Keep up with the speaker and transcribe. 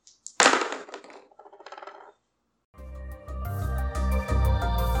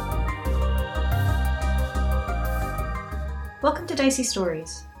Welcome to Dicey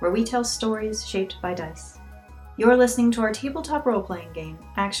Stories, where we tell stories shaped by dice. You're listening to our tabletop role-playing game,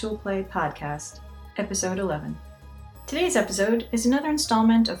 Actual Play Podcast, Episode 11. Today's episode is another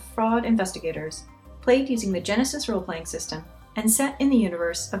installment of Fraud Investigators, played using the Genesis role-playing system and set in the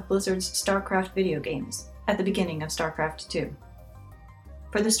universe of Blizzard's StarCraft video games at the beginning of StarCraft 2.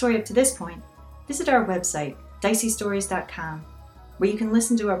 For the story up to this point, visit our website, diceystories.com, where you can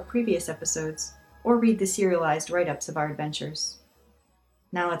listen to our previous episodes or read the serialized write-ups of our adventures.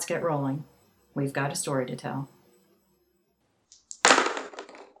 Now let's get rolling. We've got a story to tell.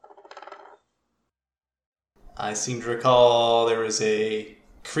 I seem to recall there was a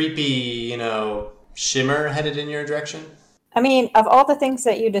creepy, shimmer headed in your direction. I mean, of all the things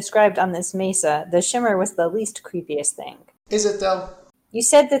that you described on this mesa, the shimmer was the least creepiest thing. Is it, though? You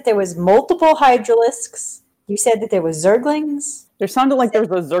said that there was multiple hydralisks. You said that there was zerglings. There sounded like there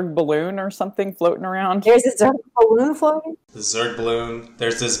was a Zerg balloon or something floating around. There's a Zerg balloon floating? The Zerg balloon.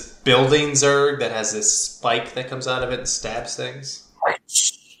 There's this building Zerg that has this spike that comes out of it and stabs things.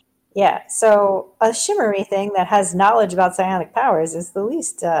 Yeah, so a shimmery thing that has knowledge about psionic powers is the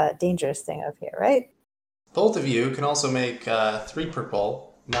least dangerous thing up here, right? Both of you can also make 3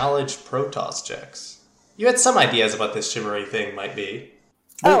 purple knowledge Protoss checks. You had some ideas about this shimmery thing might be.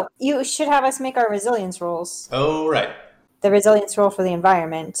 Oh, you should have us make our resilience rolls. Oh, right. The resilience roll for the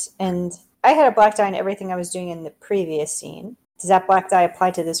environment. And I had a black die in everything I was doing in the previous scene. Does that black die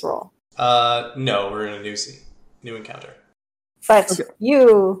apply to this roll? No, we're in a new scene. New encounter. But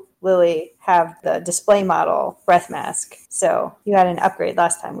you, Lily, have the display model breath mask. So you had an upgrade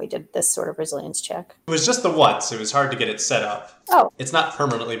last time we did this sort of resilience check. It was just the once. It was hard to get it set up. Oh. It's not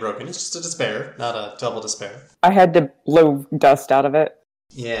permanently broken. It's just a despair, not a double despair. I had to blow dust out of it.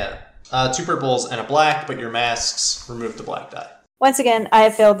 Yeah. 2 purples and a black, but your masks remove the black die. Once again, I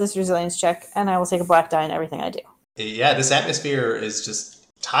have failed this resilience check, and I will take a black die in everything I do. Yeah, this atmosphere is just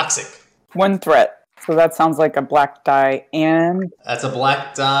toxic. 1 threat. So that sounds like a black die and... That's a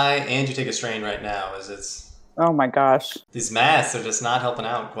black die, and you take a strain right now, as it's... Oh my gosh. These masks are just not helping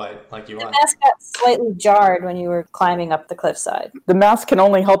out quite like you want. The mask got slightly jarred when you were climbing up the cliffside. The mask can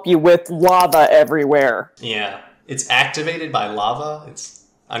only help you with lava everywhere. Yeah. It's activated by lava. It's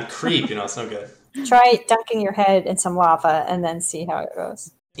on creep, it's no good. Try dunking your head in some lava and then see how it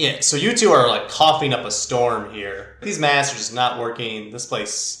goes. Yeah, so you two are coughing up a storm here. These masks are just not working. This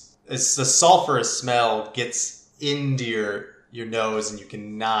place, the sulfurous smell gets into your nose and you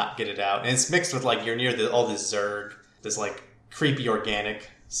cannot get it out. And it's mixed with you're near all this Zerg, this creepy organic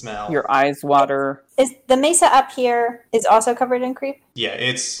smell. Your eyes water. Is the mesa up here is also covered in creep? Yeah,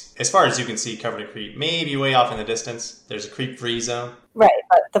 it's, as far as you can see, covered in creep. Maybe way off in the distance, there's a creep-free zone. Right,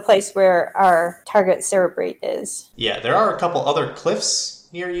 but the place where our target cerebrate is. Yeah, there are a couple other cliffs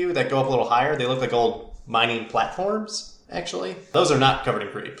near you that go up a little higher. They look like old mining platforms, actually. Those are not covered in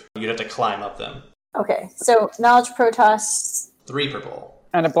creep. You'd have to climb up them. Okay, so knowledge Protoss. 3 purple.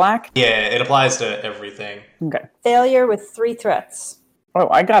 And a black? Yeah, it applies to everything. Okay. Failure with 3 threats. Oh,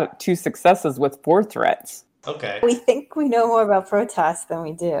 I got 2 successes with 4 threats. Okay. We think we know more about Protoss than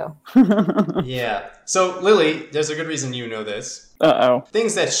we do. Yeah. So, Lily, there's a good reason you know this. Uh-oh.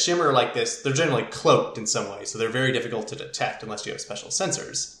 Things that shimmer like this, they're generally cloaked in some way, so they're very difficult to detect unless you have special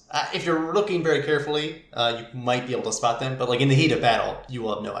sensors. If you're looking very carefully, you might be able to spot them, but in the heat of battle, you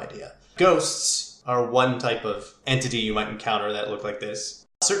will have no idea. Ghosts are one type of entity you might encounter that look like this.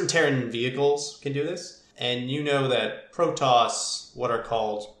 Certain Terran vehicles can do this, and you know that Protoss, what are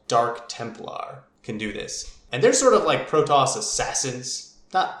called Dark Templar, can do this. And they're sort of like Protoss assassins,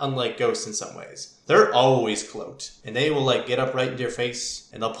 not unlike ghosts in some ways. They're always cloaked, and they will get up right into your face,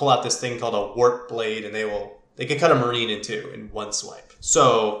 and they'll pull out this thing called a warp blade, and they can cut a Marine in 2 in 1 swipe.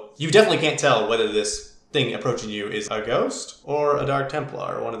 So you definitely can't tell whether this thing approaching you is a ghost or a Dark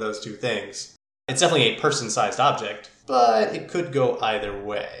Templar, or one of those 2 things. It's definitely a person-sized object, but it could go either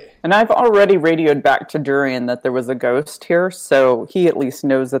way. And I've already radioed back to Durian that there was a ghost here, so he at least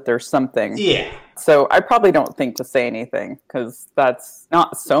knows that there's something. Yeah. So I probably don't think to say anything, because that's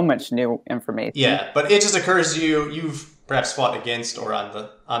not so much new information. Yeah, but it just occurs to you, you've perhaps fought against or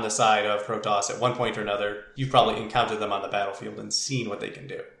on the side of Protoss at one point or another. You've probably encountered them on the battlefield and seen what they can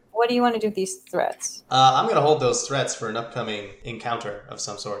do. What do you want to do with these threats? I'm going to hold those threats for an upcoming encounter of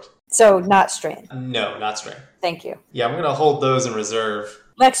some sort. So, not strain. No, not strain. Thank you. Yeah, I'm going to hold those in reserve.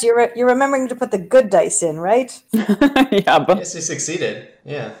 Lex, you're remembering to put the good dice in, right? Yeah, but Yes, you succeeded.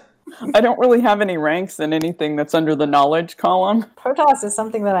 Yeah. I don't really have any ranks in anything that's under the knowledge column. Protoss is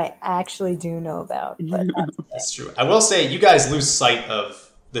something that I actually do know about. But That's true. I will say, you guys lose sight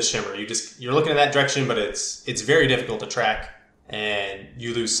of the shimmer. You're looking in that direction, but it's very difficult to track, and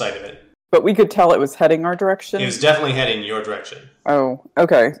you lose sight of it. But we could tell it was heading our direction? It was definitely heading your direction. Oh,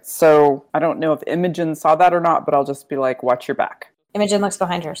 okay. So I don't know if Imogen saw that or not, but I'll just be like, watch your back. Imogen looks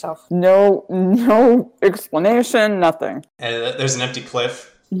behind herself. No explanation, nothing. And there's an empty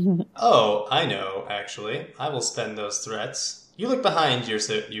cliff. Oh, I know, actually. I will spend those threats. You look behind you,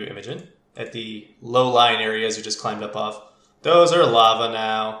 Imogen, at the low-lying areas you just climbed up off. Those are lava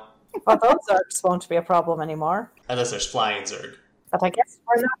now. Well, those Zergs won't be a problem anymore. Unless there's flying Zerg. But I guess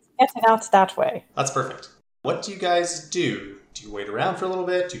we're not getting out that way. That's perfect. What do you guys do? Do you wait around for a little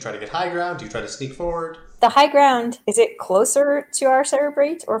bit? Do you try to get high ground? Do you try to sneak forward? The high ground, is it closer to our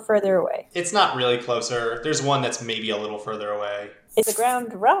Cerebrate or further away? It's not really closer. There's one that's maybe a little further away. Is the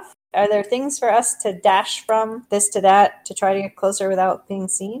ground rough? Are there things for us to dash from this to that to try to get closer without being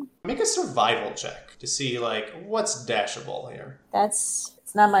seen? Make a survival check to see, what's dashable here. It's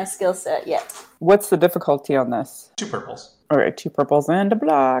not my skill set yet. What's the difficulty on this? 2 purples. All right, 2 purples and a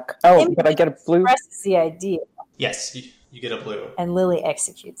black. Oh, but I get a blue. Expresses the idea, Yes, you get a blue. and Lily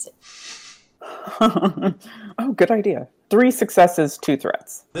executes it. Oh, good idea. 3 successes, 2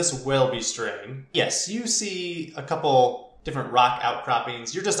 threats. This will be straying. Yes, you see a couple different rock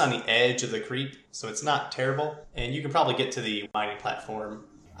outcroppings. You're just on the edge of the creep, so it's not terrible. And you can probably get to the mining platform.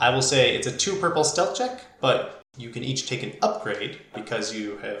 I will say it's a 2 purple stealth check, but you can each take an upgrade because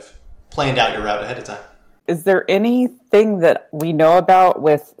you have planned out your route ahead of time. Is there anything that we know about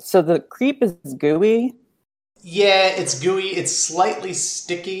with... So the creep is gooey? Yeah, it's gooey. It's slightly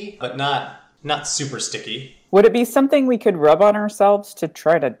sticky, but not super sticky. Would it be something we could rub on ourselves to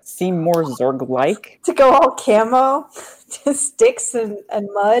try to seem more Zerg-like? To go all camo, to sticks and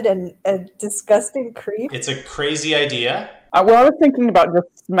mud and a disgusting creep. It's a crazy idea. Well, I was thinking about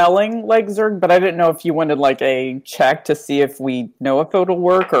just smelling like Zerg, but I didn't know if you wanted a check to see if we know if it'll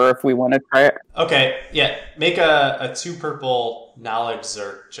work or if we want to try it. Okay, yeah. Make a 2 purple knowledge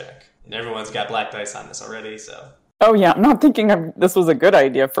Zerg check. And everyone's got black dice on this already, so... Oh yeah, I'm not thinking this was a good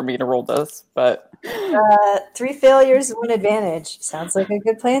idea for me to roll this, but... 3 failures, 1 advantage. Sounds like a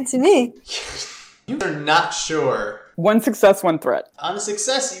good plan to me. You are not sure. 1 success, 1 threat. On a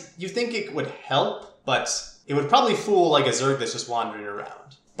success, you think it would help, but it would probably fool a Zerg that's just wandering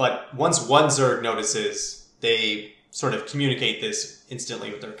around. But once one Zerg notices, they sort of communicate this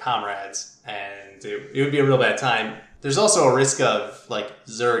instantly with their comrades, and it would be a real bad time. There's also a risk of,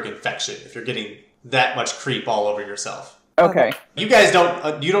 Zerg infection if you're getting that much creep all over yourself. Okay. You guys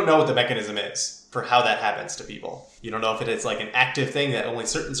don't know what the mechanism is for how that happens to people. You don't know if it is an active thing that only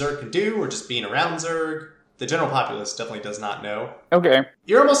certain Zerg can do, or just being around Zerg. The general populace definitely does not know. Okay.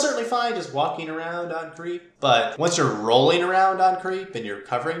 You're almost certainly fine just walking around on creep, but once you're rolling around on creep and you're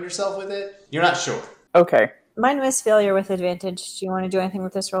covering yourself with it, you're not sure. Okay. Mine was failure with advantage. Do you want to do anything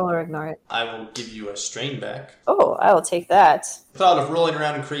with this roll or ignore it? I will give you a strain back. Oh, I will take that. The thought of rolling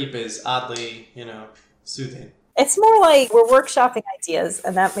around in creep is oddly, soothing. It's more like we're workshopping ideas,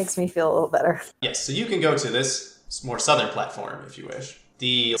 and that makes me feel a little better. Yes, so you can go to this more southern platform if you wish.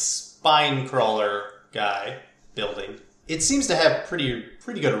 The spine crawler guy building. It seems to have pretty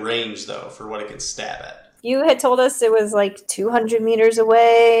good range, though, for what it can stab at. You had told us it was 200 meters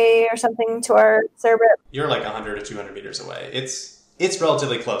away or something to our server. You're 100 to 200 meters away. It's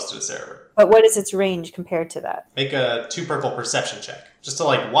relatively close to the server. But what is its range compared to that? Make a 2 purple perception check. Just to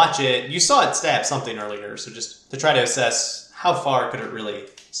watch it. You saw it stab something earlier, so just to try to assess how far could it really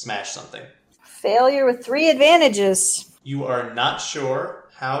smash something. Failure with 3 advantages. You are not sure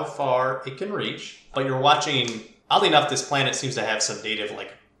how far it can reach, but you're watching. Oddly enough, this planet seems to have some native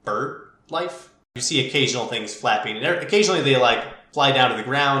bird life. You see occasional things flapping, and occasionally they fly down to the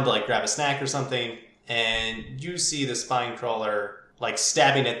ground to grab a snack or something, and you see the spine crawler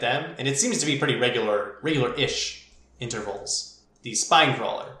stabbing at them, and it seems to be pretty regular-ish intervals. The spine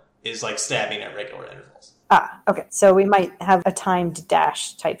crawler is stabbing at regular intervals. Ah, okay. So we might have a timed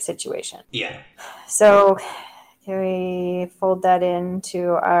dash type situation. Yeah. So can we fold that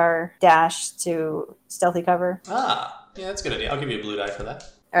into our dash to stealthy cover? Ah, yeah, that's a good idea. I'll give you a blue die for that.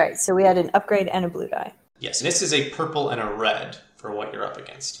 All right, so we had an upgrade and a blue die. Yes, and this is a purple and a red for what you're up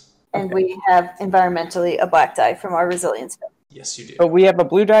against. And we have environmentally a black die from our resilience build. Yes, you do. But we have a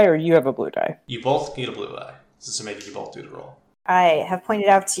blue die or you have a blue die? You both need a blue die. This is maybe you both do the roll. I have pointed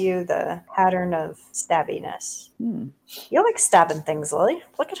out to you the pattern of stabbiness. You like stabbing things, Lily.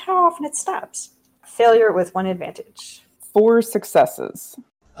 Look at how often it stabs. Failure with 1 advantage. 4 successes.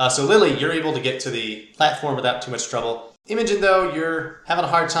 So Lily, you're able to get to the platform without too much trouble. Imogen, though, you're having a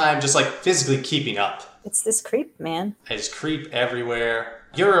hard time just physically keeping up. It's this creep, man. I just creep everywhere.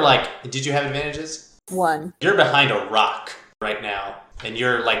 You're did you have advantages? 1. You're behind a rock right now, and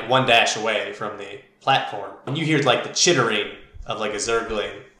you're 1 dash away from the platform. And you hear the chittering of a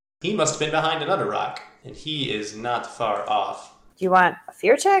Zergling. He must have been behind another rock, and he is not far off. Do you want a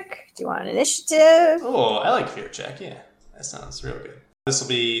fear check? Do you want an initiative? Oh, I like fear check, yeah. That sounds real good. This will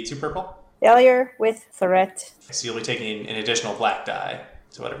be 2 purple. Failure with threat. So you'll be taking an additional black die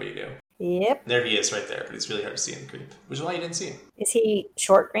to whatever you do. Yep. There he is right there, but it's really hard to see him creep. Which is why you didn't see him. Is he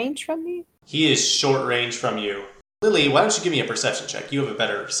short range from me? He is short range from you. Lily, why don't you give me a perception check? You have a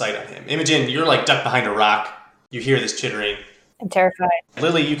better sight on him. Imogen, you're like ducked behind a rock. You hear this chittering. I'm terrified.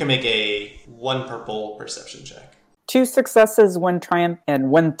 Lily, you can make a 1 purple perception check. 2 successes, 1 triumph,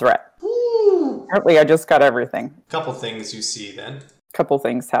 and 1 threat. Ooh. Apparently, I just got everything. Couple things you see then. Couple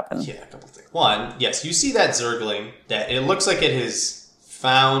things happen. Yeah, a couple things. One, yes, you see that Zergling that it looks like it has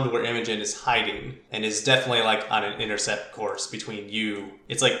found where Imogen is hiding and is definitely like on an intercept course between you.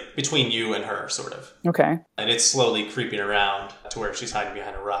 It's like between you and her, sort of. Okay. And it's slowly creeping around to where she's hiding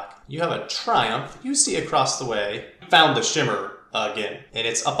behind a rock. You have a Triumph. You see across the way. Found the Shimmer again, and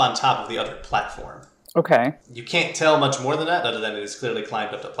it's up on top of the other platform. Okay. You can't tell much more than that, other than it has clearly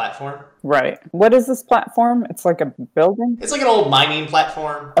climbed up the platform. Right. What is this platform? It's like a building? It's like an old mining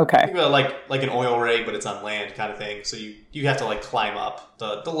platform. Okay. Think of it like an oil rig, but it's on land kind of thing. So you have to like climb up.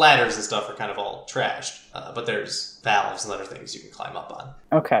 The ladders and stuff are kind of all trashed, but there's valves and other things you can climb up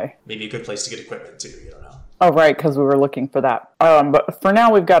on. Okay. Maybe a good place to get equipment too. You don't know. Oh, right, because we were looking for that. But for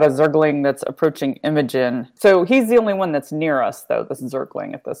now, we've got a Zergling that's approaching Imogen. So he's the only one that's near us, though, this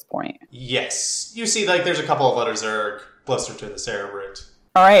Zergling at this point. Yes. You see, like, there's a couple of other Zerg closer to the Cerebrate.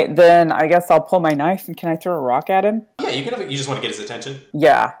 All right, then I guess I'll pull my knife, and can I throw a rock at him? Yeah, you just want to get his attention?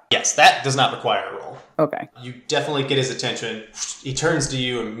 Yeah. Yes, that does not require a roll. Okay. You definitely get his attention. He turns to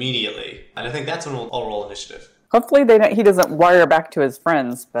you immediately. And I think that's when I'll roll initiative. Hopefully he doesn't wire back to his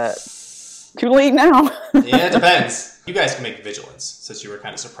friends, but too late now. Yeah, it depends. You guys can make vigilance, since you were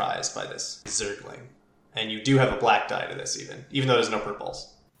kind of surprised by this Zergling. And you do have a black die to this, even though there's no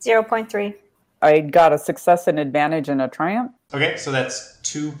purples. 0.3. I got a success, an advantage, and a triumph. Okay, so that's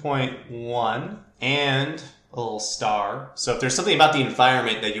 2.1 and a little star. So if there's something about the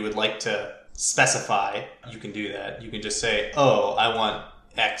environment that you would like to specify, you can do that. You can just say, oh, I want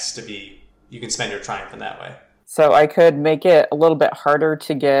X to be... You can spend your triumph in that way. So I could make it a little bit harder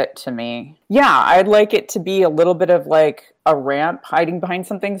to get to me. Yeah, I'd like it to be a little bit of like a ramp hiding behind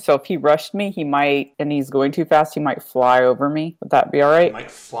something. So if he rushed me, he might, and he's going too fast, he might fly over me. Would that be all right? He might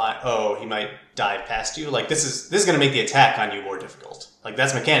fly. Oh, he might dive past you. Like this is going to make the attack on you more difficult. Like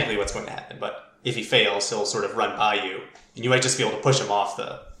that's mechanically what's going to happen. But if he fails, he'll sort of run by you, and you might just be able to push him off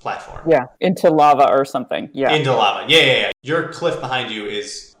the platform. Yeah, into lava or something. Yeah, into lava. Yeah. Your cliff behind you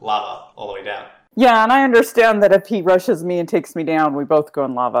is lava all the way down. Yeah, and I understand that if he rushes me and takes me down, we both go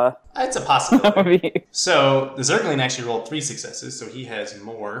in lava. It's a possibility. So the Zergling actually rolled 3 successes, so he has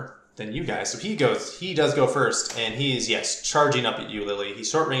more than you guys. So he does go first, and he is, yes, charging up at you, Lily. He's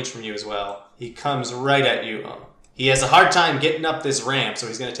short range from you as well. He comes right at you. He has a hard time getting up this ramp, so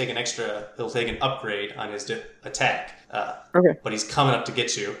he's going to take he'll take an upgrade on his attack. Okay. But he's coming up to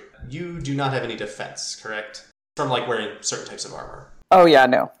get you. You do not have any defense, correct? From like wearing certain types of armor. Oh, yeah,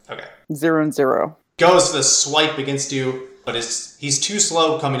 no. Okay. 0 and 0. Goes to the swipe against you, but he's too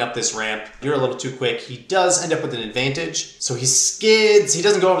slow coming up this ramp. You're a little too quick. He does end up with an advantage, so he skids. He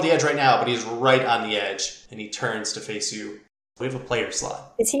doesn't go over the edge right now, but he's right on the edge, and he turns to face you. We have a player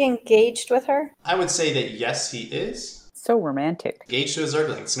slot. Is he engaged with her? I would say that yes, he is. So romantic. Engaged to a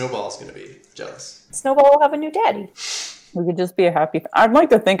Zergling. Snowball's going to be jealous. Snowball will have a new daddy. We could just be a happy... I'd like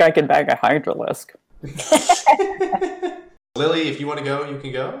to think I could bag a Hydralisk. Lily, if you want to go, you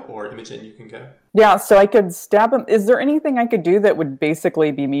can go. Or Imogen, you can go. Yeah, so I could stab him. Is there anything I could do that would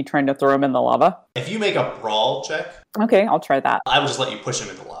basically be me trying to throw him in the lava? If you make a brawl check... Okay, I'll try that. I will just let you push him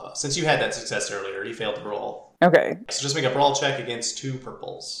in the lava. Since you had that success earlier, he failed the roll. Okay. So just make a brawl check against 2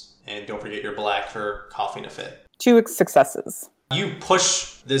 purples. And don't forget your black for coughing a fit. 2 successes. You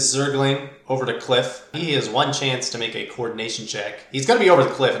push this Zergling over the cliff. He has 1 chance to make a coordination check. He's going to be over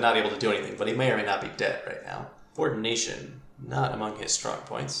the cliff and not able to do anything, but he may or may not be dead right now. Coordination, not among his strong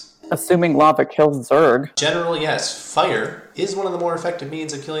points. Assuming lava kills Zerg. Generally, yes. Fire is one of the more effective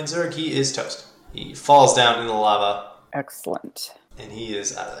means of killing Zerg. He is toast. He falls down in the lava. Excellent. And he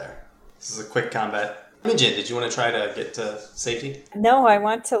is out of there. This is a quick combat. Imogen, did you want to try to get to safety? No, I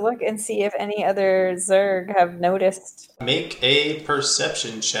want to look and see if any other Zerg have noticed. Make a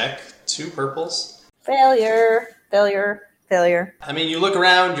perception check. 2 purples. Failure. I mean, you look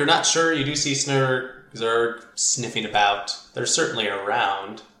around, you're not sure. You do see Zerg sniffing about. They're certainly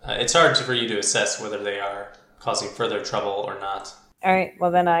around. It's hard for you to assess whether they are causing further trouble or not. All right, well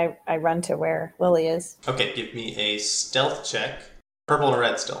then I run to where Lily is. Okay, give me a stealth check. Purple and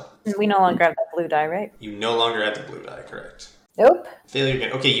red still. We no longer have that blue die, right? You no longer have the blue die, correct. Nope. Failure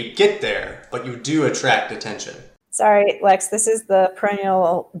again. Okay, you get there, but you do attract attention. Sorry, Lex, this is the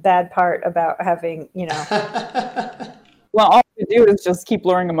perennial bad part about having, Well, all you do is just keep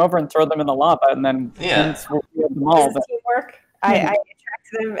luring them over and throw them in the lava, and then once we have them all, this is teamwork. I attract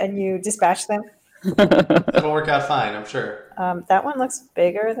them and you dispatch them. That'll work out fine, I'm sure. That one looks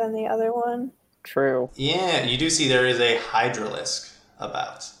bigger than the other one. True. Yeah, you do see there is a Hydralisk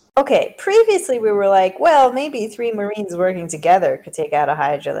about. Okay, previously we were like, well, maybe 3 Marines working together could take out a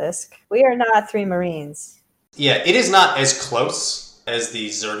Hydralisk. We are not 3 Marines. Yeah, it is not as close as the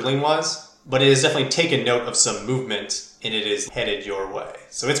Zergling was, but it has definitely taken note of some movement, and it is headed your way.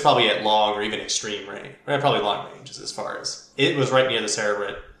 So it's probably at long or even extreme range. Or probably long ranges as far as. It was right near the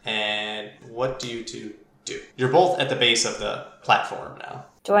Cerebrit. And what do you two do? You're both at the base of the platform now.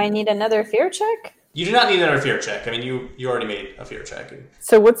 Do I need another fear check? You do not need another fear check. I mean, you already made a fear check.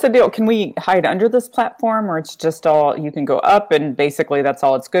 So what's the deal? Can we hide under this platform, or it's just all, you can go up and basically that's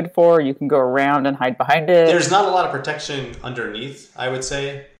all it's good for? You can go around and hide behind it? There's not a lot of protection underneath, I would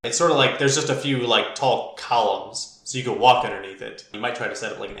say. It's sort of like there's just a few like tall columns, so you can walk underneath it. You might try to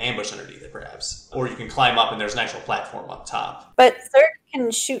set up like an ambush underneath it, perhaps. Or you can climb up and there's an actual platform up top. But Zerg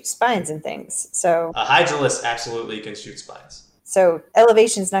can shoot spines and things, so... A Hydralisk absolutely can shoot spines. So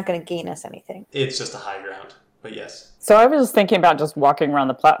elevation's not going to gain us anything. It's just a high ground, but yes. So I was thinking about just walking around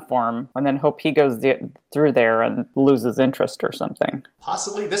the platform and then hope he goes through there and loses interest or something.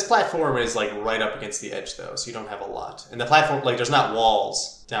 Possibly. This platform is like right up against the edge though, so you don't have a lot. And the platform, like there's not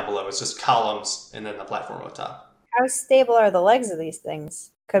walls down below, it's just columns and then the platform up top. How stable are the legs of these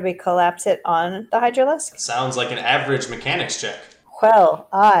things? Could we collapse it on the Hydralisk? Sounds like an average mechanics check. Well,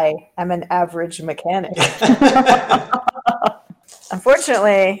 I am an average mechanic.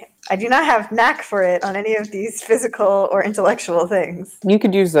 Unfortunately, I do not have knack for it on any of these physical or intellectual things. You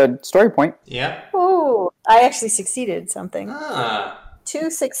could use a story point. Yeah. Ooh, I actually succeeded something. Ah. 2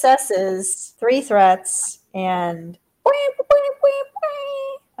 successes, 3 threats, and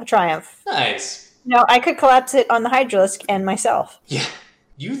a triumph. Nice. No, I could collapse it on the Hydralisk and myself. Yeah.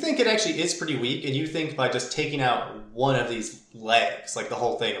 You think it actually is pretty weak, and you think by just taking out one of these legs, like the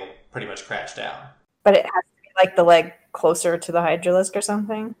whole thing will pretty much crash down. But it has to be like the leg closer to the Hydralisk or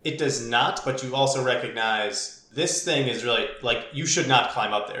something? It does not, but you also recognize this thing is really, like, you should not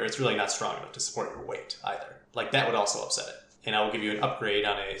climb up there. It's really not strong enough to support your weight either. Like, that would also upset it. And I will give you an upgrade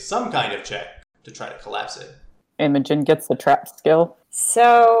on some kind of check to try to collapse it. Imogen gets the trap skill.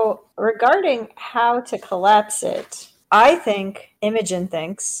 So, regarding how to collapse it, I think Imogen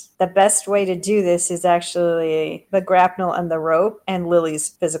thinks the best way to do this is actually the grapnel and the rope and Lily's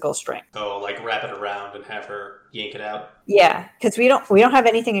physical strength. Oh, like wrap it around and have her yank it out? Yeah, because we don't have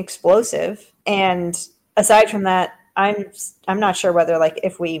anything explosive, and aside from that, I'm not sure whether like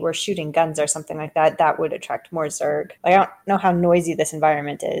if we were shooting guns or something like that, that would attract more Zerg. I don't know how noisy this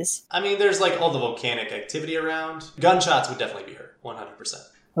environment is. I mean, there's like all the volcanic activity around. Gunshots would definitely be heard, 100%.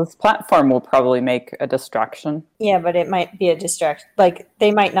 This platform will probably make a distraction. Yeah, but it might be a distraction. Like,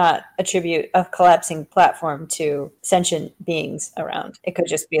 they might not attribute a collapsing platform to sentient beings around. It could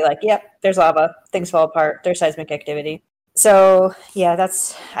just be like, yep, there's lava, things fall apart, there's seismic activity. So, yeah,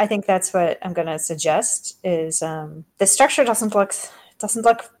 I think that's what I'm going to suggest is the structure doesn't look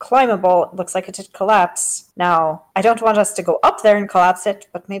climbable. It looks like it should collapse. Now, I don't want us to go up there and collapse it,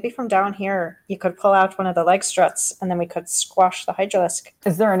 but maybe from down here, you could pull out one of the leg struts, and then we could squash the Hydralisk.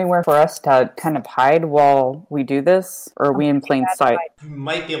 Is there anywhere for us to kind of hide while we do this? Or are we in plain sight? You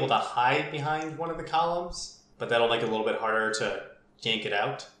might be able to hide behind one of the columns, but that'll make it a little bit harder to yank it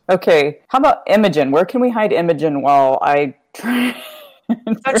out. Okay, how about Imogen? Where can we hide Imogen while I try...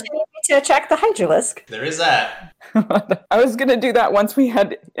 Don't you need me to check the Hydralisk? There is that. I was going to do that once we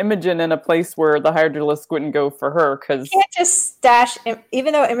had Imogen in a place where the Hydralisk wouldn't go for her, because... You can't just stash...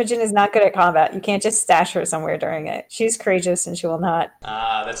 Even though Imogen is not good at combat, you can't just stash her somewhere during it. She's courageous and she will not...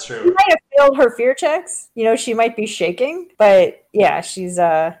 Ah, that's true. She might have failed her fear checks. You know, she might be shaking, but yeah, she's...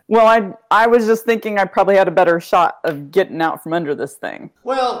 Well, I was just thinking I probably had a better shot of getting out from under this thing.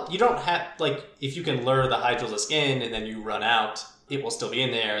 Well, you don't have... Like, if you can lure the Hydralisk in and then you run out... it will still be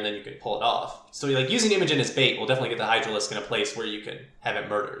in there, and then you can pull it off. So, like, using Imogen as bait will definitely get the Hydralisk in a place where you can have it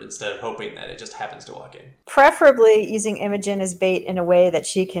murdered instead of hoping that it just happens to walk in. Preferably using Imogen as bait in a way that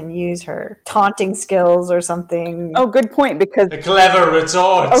she can use her taunting skills or something. Oh, good point, because... A clever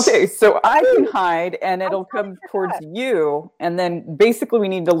retort! Okay, so I can hide, and it'll come towards you, and then basically we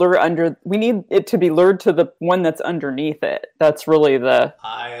need it to be lured to the one that's underneath it. That's really the...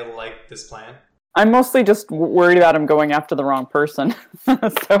 I like this plan. I'm mostly just worried about him going after the wrong person.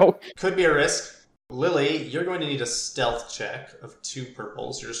 So could be a risk. Lily, you're going to need a stealth check of 2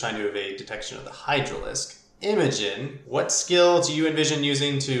 purples. You're just trying to evade detection of the Hydralisk. Imogen, what skill do you envision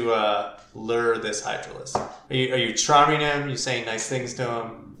using to lure this Hydralisk? Are you charming him? Are you saying nice things to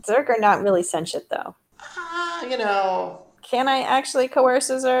him? Zerg are not really sentient, though. You know... Can I actually coerce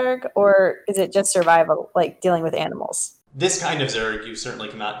a Zerg, or is it just survival, like dealing with animals? This kind of Zerg you certainly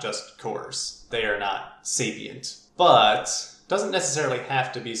cannot just coerce. They are not sapient. But doesn't necessarily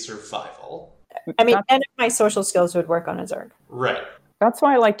have to be survival. I mean, none of my social skills would work on a Zerg. Right. That's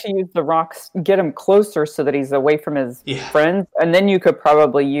why I like to use the rocks, get him closer so that he's away from his friends. And then you could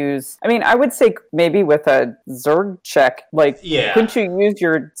probably use, I mean, I would say maybe with a Zerg check, like, couldn't you use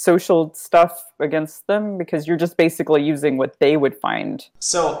your social stuff against them? Because you're just basically using what they would find.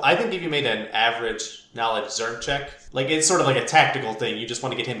 So I think if you made an average knowledge Zerg check, like it's sort of like a tactical thing. You just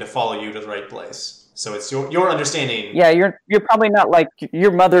want to get him to follow you to the right place. So it's your understanding. Yeah, you're probably not like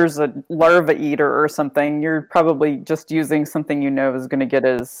your mother's a larva eater or something. You're probably just using something you know is going to get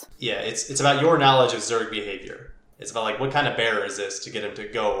his... Yeah, it's about your knowledge of Zerg behavior. It's about like what kind of bear is this to get him to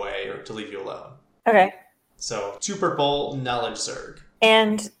go away or to leave you alone. Okay. So 2 purple knowledge Zerg.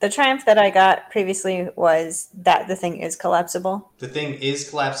 And the triumph that I got previously was that the thing is collapsible. The thing is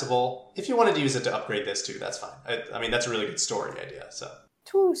collapsible. If you wanted to use it to upgrade this too, that's fine. I mean, that's a really good story idea, so...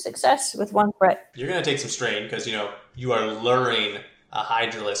 2 success with 1 threat. You're going to take some strain because, you are luring a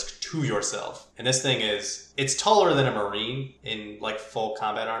Hydralisk to yourself. And this thing it's taller than a Marine in, like, full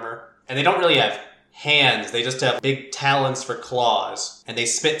combat armor. And they don't really have hands. They just have big talons for claws. And they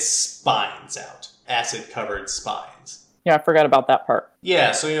spit spines out. Acid-covered spines. Yeah, I forgot about that part.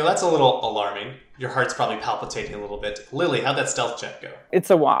 Yeah, so, that's a little alarming. Your heart's probably palpitating a little bit. Lily, how'd that stealth check go? It's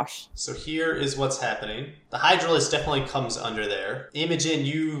a wash. So here is what's happening. The Hydralisk definitely comes under there. Imogen,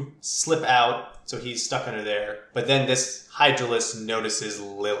 you slip out, so he's stuck under there. But then this Hydralisk notices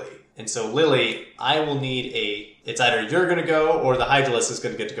Lily. And so Lily, I will need it's either you're going to go or the Hydralisk is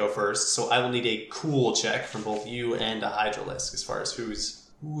going to get to go first. So I will need a cool check from both you and a Hydralisk as far as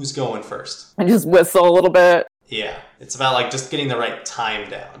who's going first. I just whistle a little bit. Yeah, it's about like just getting the right time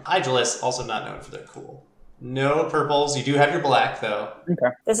down. Hydralisk, also not known for their cool. No purples. You do have your black, though.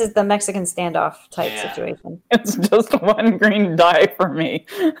 Okay. This is the Mexican standoff type situation. It's just 1 green die for me.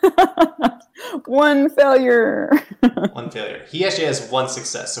 1 failure. 1 failure. He actually has 1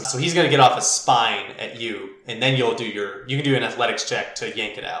 success. So he's going to get off a spine at you, and then you can do an athletics check to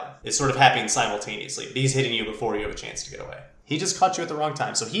yank it out. It's sort of happening simultaneously. But he's hitting you before you have a chance to get away. He just caught you at the wrong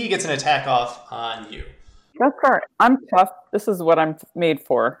time. So he gets an attack off on you. That's all right. I'm tough. This is what I'm made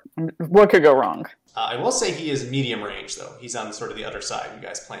for. What could go wrong? I will say he is medium range, though. He's on sort of the other side. You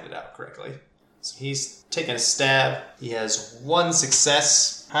guys planned it out correctly. So he's taking a stab. He has 1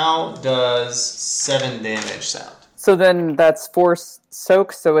 success. How does 7 damage sound? So then that's 4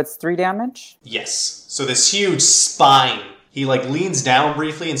 soak, so it's 3 damage? Yes. So this huge spine, he leans down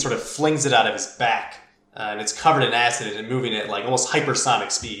briefly and sort of flings it out of his back. And it's covered in acid and moving at almost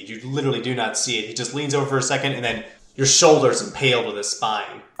hypersonic speed. You literally do not see it. He just leans over for a second and then your shoulder's impaled with his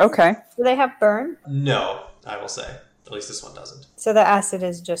spine. Okay. Do they have burn? No, I will say. At least this one doesn't. So the acid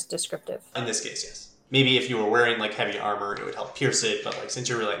is just descriptive? In this case, yes. Maybe if you were wearing heavy armor, it would help pierce it, but since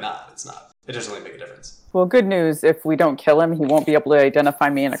you're really not, it's not. It doesn't really make a difference. Well, good news. If we don't kill him, he won't be able to identify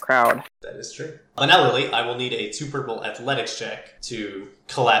me in a crowd. That is true. But now, Lily, I will need a 2 purple athletics check to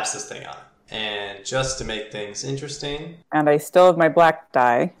collapse this thing on. And just to make things interesting... And I still have my black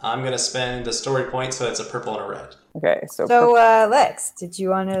die. I'm going to spend a story point, so it's a purple and a red. Okay, so... Lex, did you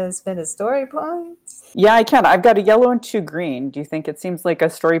want to spend a story point? Yeah, I can. I've got a yellow and 2 green. Do you think it seems like a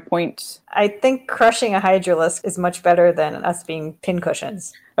story point? I think crushing a Hydralisk is much better than us being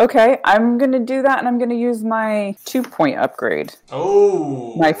pincushions. Okay, I'm going to do that, and I'm going to use my 2-point upgrade.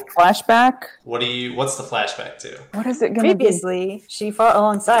 Oh! My flashback. What's the flashback to? What is it going to be? Previously, she fought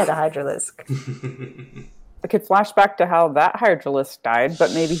alongside a Hydralisk. I could flash back to how that Hydralisk died,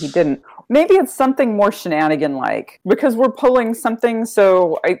 but maybe he didn't. Maybe it's something more shenanigan-like. Because we're pulling something,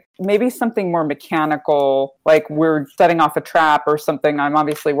 maybe something more mechanical, like we're setting off a trap or something. I'm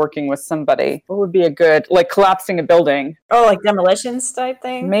obviously working with somebody. What would be a good, collapsing a building? Oh, like demolitions type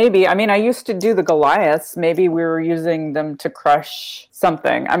thing? Maybe. I mean, I used to do the Goliaths. Maybe we were using them to crush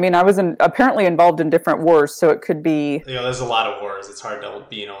something. I mean, I was apparently involved in different wars, so it could be... there's a lot of wars. It's hard to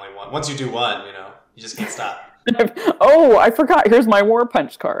be in only one. Once you do one, you just can't stop. Oh, I forgot. Here's my War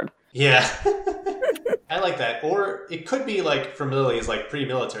Punch card. Yeah. I like that. Or it could be from Lily's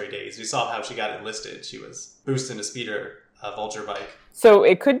pre-military days. We saw how she got enlisted. She was boosting a speeder vulture bike. So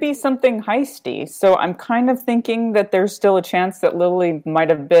it could be something heisty. So I'm kind of thinking that there's still a chance that Lily might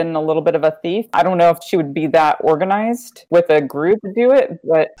have been a little bit of a thief. I don't know if she would be that organized with a group to do it,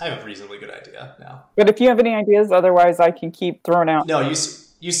 but... I have a reasonably good idea now. But if you have any ideas, otherwise I can keep throwing out... No,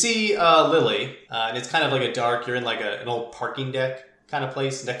 You see Lily, and it's kind of like a dark, you're in like an old parking deck kind of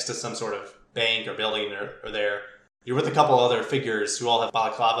place next to some sort of bank or building or there. You're with a couple other figures who all have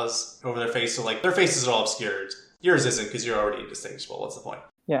balaclavas over their face, so like their faces are all obscured. Yours isn't because you're already indistinguishable. What's the point?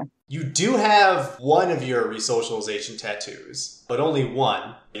 Yeah. You do have one of your resocialization tattoos, but only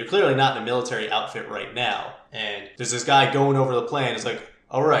one. You're clearly not in a military outfit right now. And there's this guy going over the plan. It's like,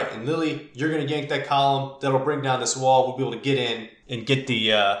 all right, and Lily, you're going to yank that column. That'll bring down this wall. We'll be able to get in and get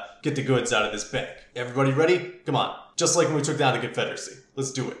the goods out of this bank. Everybody ready? Come on. Just like when we took down the Confederacy.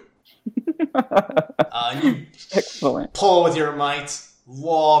 Let's do it. You Excellent. pull with your might.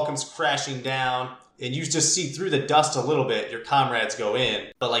 Wall comes crashing down. And you just see through the dust a little bit. Your comrades go in.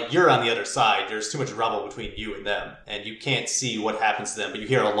 But like you're on the other side. There's too much rubble between you and them. And you can't see what happens to them. But you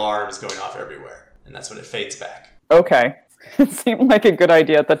hear alarms going off everywhere. And that's when it fades back. Okay. It seemed like a good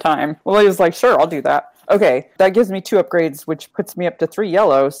idea at the time. Well, he was like, sure, I'll do that. Okay, that gives me 2 upgrades, which puts me up to 3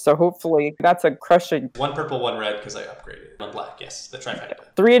 yellows. So hopefully that's a crushing. 1 purple, 1 red, because I upgraded. 1 black, yes. The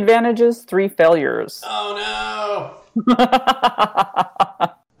trifecta. 3 advantages, 3 failures. Oh no!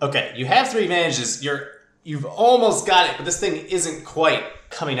 Okay, you have 3 advantages. You've almost got it, but this thing isn't quite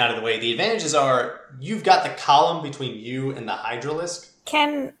coming out of the way. The advantages are you've got the column between you and the Hydralisk.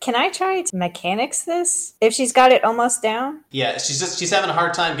 Can I try to mechanics this? If she's got it almost down? Yeah, she's having a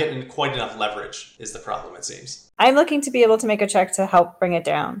hard time getting quite enough leverage is the problem, it seems. I'm looking to be able to make a check to help bring it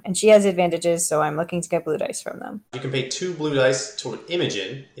down. And she has advantages, so I'm looking to get blue dice from them. You can pay 2 blue dice toward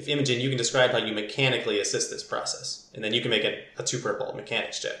Imogen. If Imogen, you can describe how you mechanically assist this process. And then you can make a 2 purple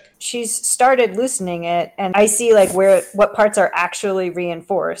mechanics check. She's started loosening it, and I see like what parts are actually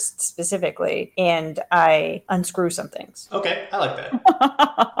reinforced specifically, and I unscrew some things. Okay, I like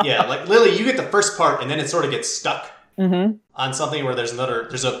that. Yeah, like Lily, you get the first part, and then it sort of gets stuck on something where there's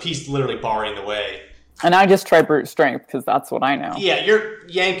a piece literally barring the way. And I just try brute strength because that's what I know. Yeah, you're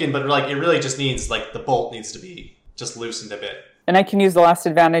yanking, but like it really just needs like the bolt needs to be just loosened a bit. And I can use the last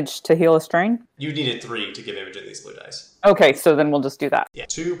advantage to heal a strain? You needed 3 to give Imogen these blue dice. Okay, so then we'll just do that. Yeah,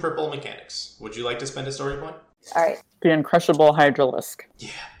 2 purple mechanics. Would you like to spend a story point? All right. The Uncrushable Hydralisk. Yeah.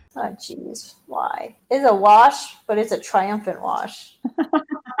 Oh, jeez. Why? It's a wash, but it's a triumphant wash.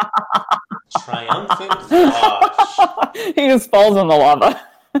 Triumphant wash. He just falls in the lava.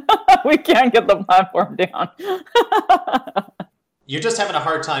 We can't get the platform down. You're just having a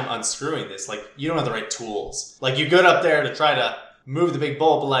hard time unscrewing this. Like, you don't have the right tools. Like, you get up there to try to move the big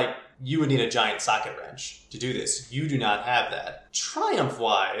bolt, but like, you would need a giant socket wrench to do this. You do not have that.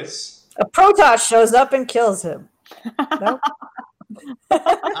 Triumph-wise... A Protoss shows up and kills him. Nope.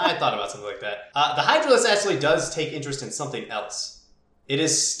 I thought about something like that. The Hydralisk actually does take interest in something else. It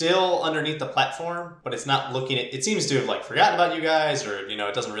is still underneath the platform, but it's not looking at... It seems to have, like, forgotten about you guys, or,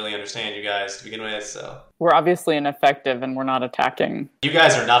 it doesn't really understand you guys to begin with, so... We're obviously ineffective, and we're not attacking. You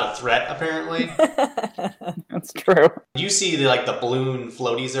guys are not a threat, apparently. That's true. You see, the balloon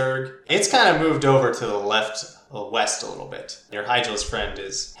floaty Zerg. It's kind of moved over to the west a little bit. Your Hydralisk friend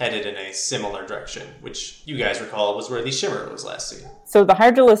is headed in a similar direction, which you guys recall was where the Shimmer was last seen. So the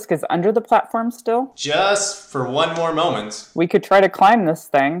Hydralisk is under the platform still? Just for one more moment. We could try to climb this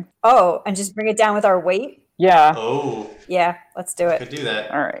thing. Oh, and just bring it down with our weight? Yeah. Oh. Yeah, let's do it. Could do that.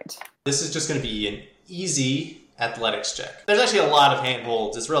 All right. This is just going to be an easy athletics check. There's actually a lot of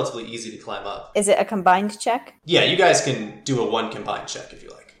handholds. It's relatively easy to climb up. Is it a combined check? Yeah, you guys can do a 1 combined check if you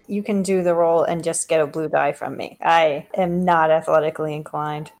like. You can do the roll and just get a blue die from me. I am not athletically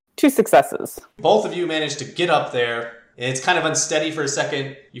inclined. 2 successes. Both of you manage to get up there. It's kind of unsteady for a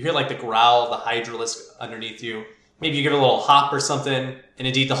second. You hear the growl of the Hydralisk underneath you. Maybe you give it a little hop or something. And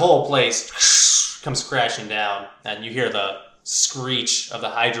indeed, the whole place comes crashing down. And you hear the screech of the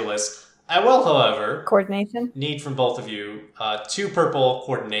Hydralisk. I will, however, Coordination? need from both of you 2 purple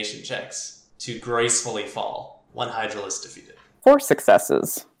coordination checks to gracefully fall. 1 Hydralisk defeated. 4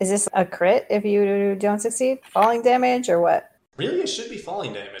 successes. Is this a crit if you don't succeed? Falling damage or what? Really, it should be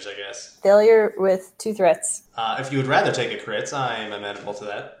falling damage, I guess. Failure with 2 threats. If you would rather take a crit, I'm amenable to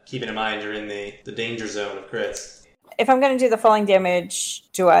that. Keeping in mind you're in the danger zone of crits. If I'm going to do the falling damage,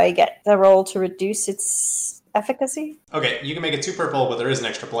 do I get the roll to reduce its efficacy? Okay, you can make it 2 purple, but there is an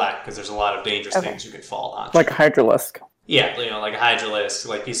extra black because there's a lot of dangerous things you can fall on. Like a Hydralisk. Yeah, like a Hydralisk,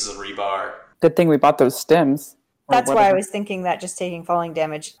 like pieces of rebar. Good thing we bought those stems. That's why I was thinking that just taking falling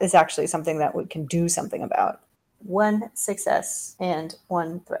damage is actually something that we can do something about. 1 success and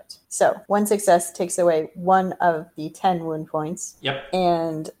 1 threat. So 1 success takes away 1 of the 10 wound points. Yep.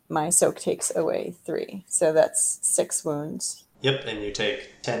 And my soak takes away 3. So that's 6 wounds. Yep, and you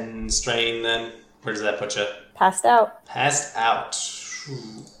take 10 strain then. Where does that put you? Passed out. Passed out.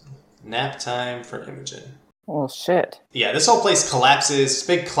 Nap time for Imogen. Oh, shit. Yeah, this whole place collapses,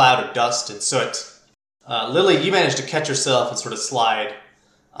 big cloud of dust and soot. Lily, you manage to catch yourself and sort of slide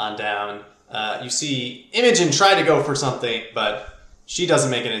on down. You see Imogen try to go for something, but she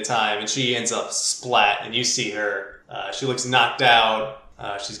doesn't make it in time, and she ends up splat, and you see her. She looks knocked out.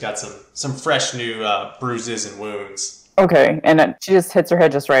 She's got some fresh new bruises and wounds. Okay, and she just hits her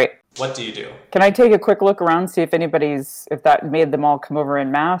head just right. What do you do? Can I take a quick look around, see if if that made them all come over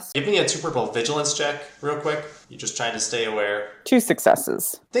en masse? Give me a 2 purple vigilance check real quick. You're just trying to stay aware. 2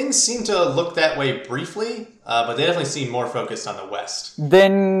 successes. Things seem to look that way briefly, but they definitely seem more focused on the west.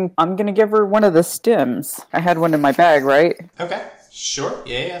 Then I'm going to give her one of the stims. I had one in my bag, right? Okay, sure,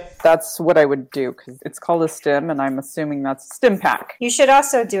 yeah. That's what I would do, because it's called a stim, and I'm assuming that's a stim pack. You should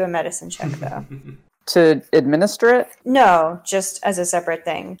also do a medicine check, though. To administer it? No, just as a separate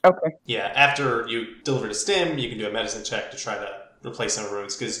thing. Okay. Yeah, after you deliver the stim, you can do a medicine check to try to replace some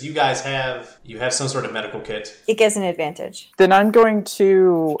wounds, because you guys have some sort of medical kit. It gives an advantage. Then I'm going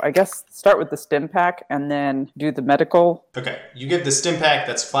to, I guess, start with the stim pack and then do the medical. Okay, you give the stim pack,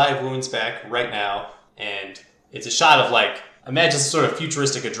 that's 5 wounds back right now, and it's a shot of, like, imagine some sort of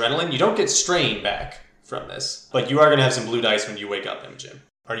futuristic adrenaline. You don't get strain back from this, but you are going to have some blue dice when you wake up, Imogen.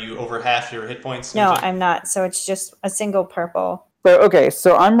 Are you over half your hit points, No, Imogen? I'm not. So it's just a single purple.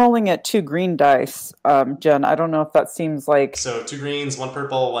 So I'm rolling at 2 green dice, Jen. I don't know if that seems like... So 2 greens, 1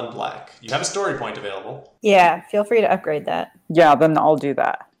 purple, 1 black. You have a story point available. Yeah, feel free to upgrade that. Yeah, then I'll do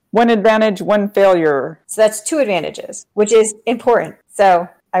that. 1 advantage, 1 failure. So that's 2 advantages, which is important. So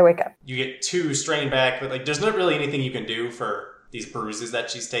I wake up. You get 2 strain back, but like there's not really anything you can do for these bruises that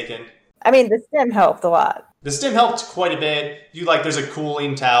she's taken. I mean, the stim helped a lot. The stim helped quite a bit. There's a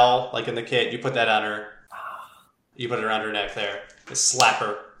cooling towel, like in the kit. You put that on her. You put it around her neck there. The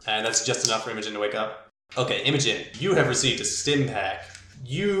slapper. And that's just enough for Imogen to wake up. Okay, Imogen, you have received a stim pack.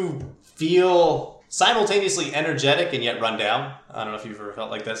 You feel simultaneously energetic and yet run down. I don't know if you've ever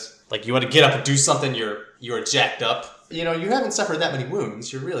felt like this. Like you want to get up and do something, you're jacked up. You haven't suffered that many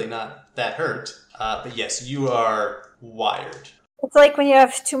wounds. You're really not that hurt. But yes, you are wired. It's like when you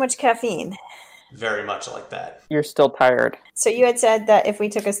have too much caffeine. Very much like that. You're still tired. So you had said that if we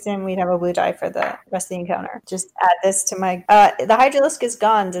took a stim, we'd have a blue die for the rest of the encounter. Just add this to my... the Hydralisk is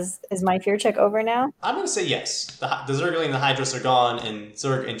gone. Is my fear check over now? I'm going to say yes. The Zergling and the Hydras are gone, and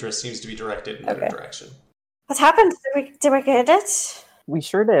Zerg interest seems to be directed in a different direction. What happened? Did we get it? We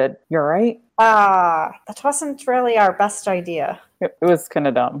sure did. You're right. That wasn't really our best idea. It was kind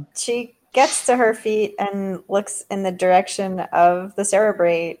of dumb. She gets to her feet and looks in the direction of the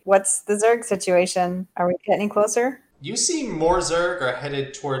Cerebrate. What's the Zerg situation? Are we getting closer? You see more Zerg are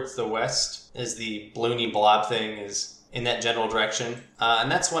headed towards the west as the balloony blob thing is in that general direction.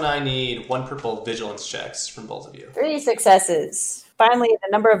 And that's when I need 1 purple vigilance checks from both of you. 3 successes. Finally,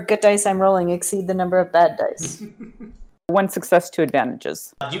 the number of good dice I'm rolling exceed the number of bad dice. 1 success, 2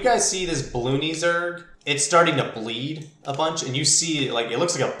 advantages. You guys see this balloony Zerg? It's starting to bleed a bunch, and you see, it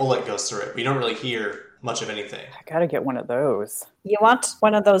looks like a bullet goes through it, but you don't really hear much of anything. I gotta get one of those. You want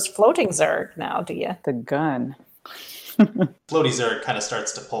one of those floating Zerg now, do you? The gun. Floaty Zerg kind of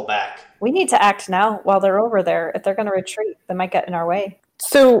starts to pull back. We need to act now while they're over there. If they're going to retreat, they might get in our way.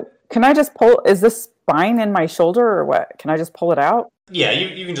 So, can I just pull... Is this spine in my shoulder, or what? Can I just pull it out? Yeah,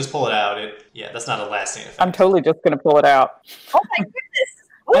 you can just pull it out. That's not a lasting effect. I'm totally just gonna pull it out. Oh my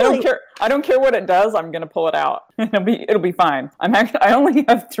goodness! I don't care what it does. I'm gonna pull it out. It'll be fine. I only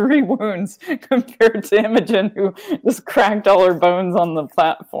have 3 wounds compared to Imogen, who just cracked all her bones on the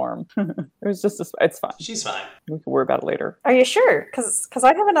platform. It's fine. She's fine. We can worry about it later. Are you sure? Because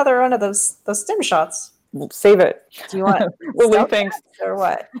I have another one of those stim shots. We'll save it. Do you want Lily thinks or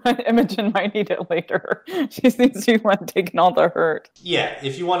what? Imogen might need it later. She seems to want taking all the hurt. Yeah,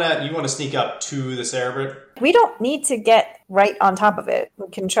 if you wanna sneak up to the Cerebrate. We don't need to get right on top of it. We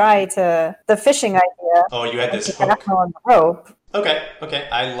can try to the fishing idea. Oh, you had this Get hook. on the rope. Okay,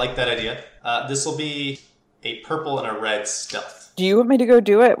 I like that idea. This will be a purple and a red stealth. Do you want me to go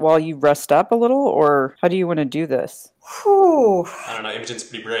do it while you rest up a little, or how do you want to do this? Whew. I don't know, Imogen's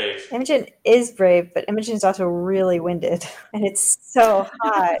pretty brave. Imogen is brave, but Imogen's also really winded. And it's so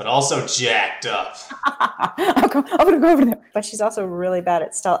hot. But also jacked up. I'm going to go over there. But she's also really bad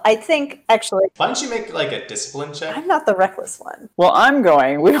at stealth. I think, actually, Why don't you make a discipline check? I'm not the reckless one. Well, I'm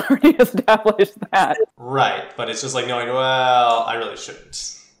going. We already established that. Right, but it's just knowing, well, I really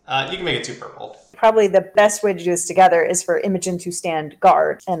shouldn't. You can make it 2 purple. Probably the best way to do this together is for Imogen to stand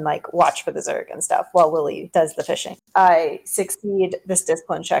guard and watch for the Zerg and stuff while Lily does the fishing. I succeed this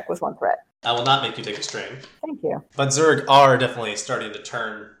discipline check with 1 threat. I will not make you take a strain. Thank you. But Zerg are definitely starting to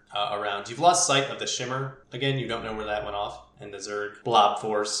turn around. You've lost sight of the shimmer. Again, you don't know where that went off. And the Zerg blob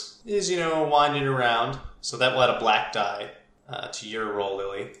force is, winding around. So that will add a black die to your roll,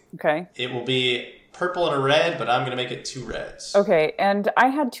 Lily. Okay. It will be purple and a red, but I'm going to make it 2 reds. Okay, and I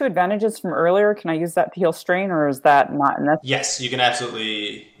had 2 advantages from earlier. Can I use that to heal strain, or is that not enough? Yes, you can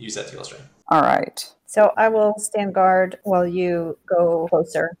absolutely use that to heal strain. All right. So I will stand guard while you go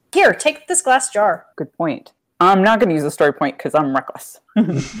closer. Here, take this glass jar. Good point. I'm not going to use a story point because I'm reckless.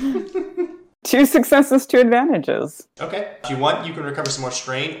 2 successes, 2 advantages. Okay. If you want, you can recover some more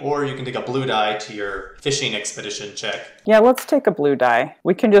strain, or you can take a blue die to your fishing expedition check. Yeah, let's take a blue die.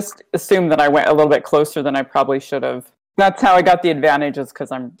 We can just assume that I went a little bit closer than I probably should have. That's how I got the advantages,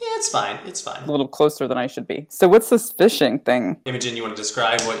 because I'm Yeah, it's fine. It's fine. a little closer than I should be. So what's this fishing thing? Imogen, you want to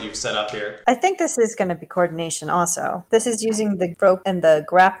describe what you've set up here? I think this is going to be coordination also. This is using the rope and the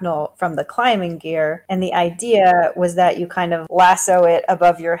grapnel from the climbing gear. And the idea was that you kind of lasso it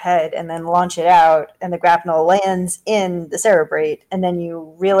above your head and then launch it out. And the grapnel lands in the cerebrate. And then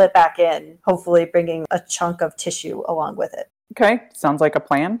you reel it back in, hopefully bringing a chunk of tissue along with it. Okay, sounds like a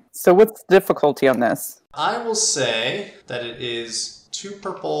plan. So what's the difficulty on this? I will say that it is 2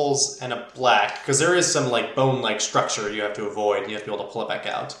 purples and a black, because there is some bone-like structure you have to avoid, and you have to be able to pull it back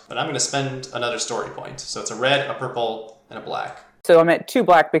out. But I'm going to spend another story point. So it's a red, a purple, and a black. So I'm at 2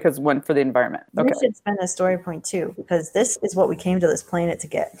 black because 1 for the environment. Okay. You should spend a story point too, because this is what we came to this planet to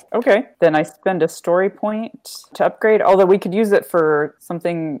get. Okay. Then I spend a story point to upgrade, although we could use it for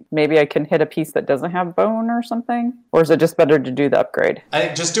something. Maybe I can hit a piece that doesn't have bone or something. Or is it just better to do the upgrade? I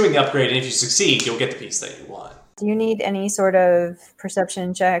think just doing the upgrade, and if you succeed, you'll get the piece that you want. Do you need any sort of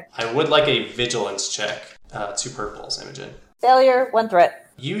perception check? I would like a vigilance check. 2 purples, Imogen. Failure, 1 threat.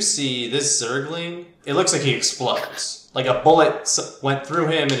 You see this Zergling, it looks like he explodes. Like a bullet went through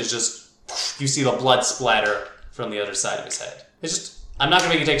him and it's just, you see the blood splatter from the other side of his head. It's just, I'm not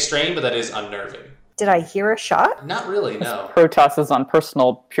going to make you take strain, but that is unnerving. Did I hear a shot? Not really, no. Protoss is on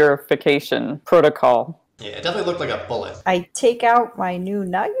personal purification protocol. Yeah, it definitely looked like a bullet. I take out my new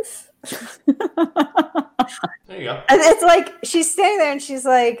knife. There you go. And it's like, she's standing there and she's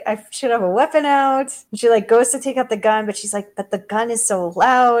like, I should have a weapon out. And she goes to take out the gun, but she's like, but the gun is so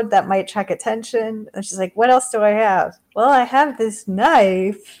loud, that might attract attention. And she's like, what else do I have? Well, I have this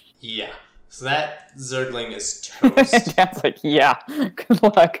knife. Yeah. So that Zergling is toast. Dad's like, yeah, good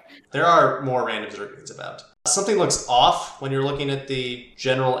luck. There are more random Zerglings about. Something looks off when you're looking at the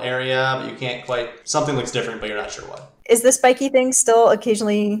general area, but you can't quite... Something looks different, but you're not sure what. Is the spiky thing still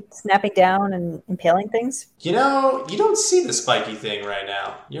occasionally snapping down and impaling things? You don't see the spiky thing right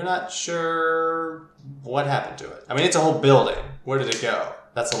now. You're not sure what happened to it. I mean, it's a whole building. Where did it go?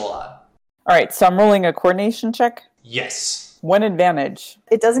 That's a lot. All right, so I'm rolling a coordination check. Yes. 1 advantage.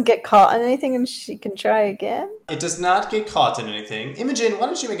 It doesn't get caught on anything and she can try again? It does not get caught in anything. Imogen, why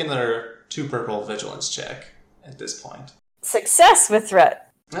don't you make another 2 purple vigilance check at this point? Success with threat.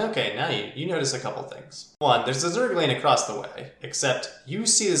 Okay, now you notice a couple things. 1, there's a Zergling across the way, except you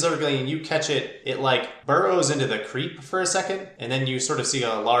see the Zergling, you catch it, it burrows into the creep for a second, and then you sort of see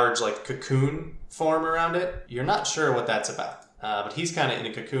a large cocoon form around it. You're not sure what that's about, but he's kind of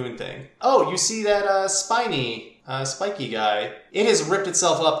in a cocoon thing. Oh, you see that spiky guy. It has ripped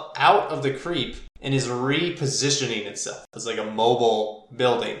itself up out of the creep and is repositioning itself as a mobile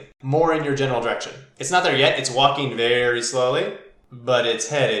building, more in your general direction. It's not there yet, it's walking very slowly, but it's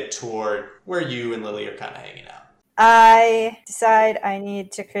headed toward where you and Lily are kind of hanging out. I decide I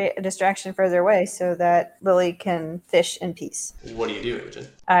need to create a distraction further away so that Lily can fish in peace. What do you do, Imogen?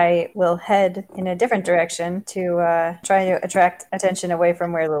 I will head in a different direction to try to attract attention away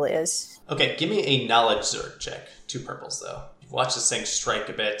from where Lily is. Okay, give me a knowledge Zerg check. 2 purples, though. You've watched this thing strike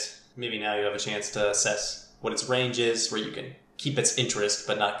a bit. Maybe now you have a chance to assess what its range is, where you can keep its interest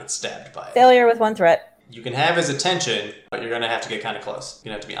but not get stabbed by it. Failure with 1 threat. You can have his attention, but you're going to have to get kind of close.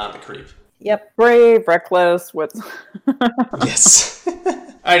 You're going to have to be on the creep. Yep. Brave, reckless, what's... Yes.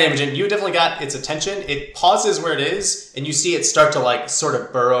 All right, Imogen, you definitely got its attention. It pauses where it is, and you see it start to sort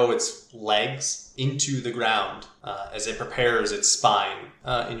of burrow its legs into the ground as it prepares its spine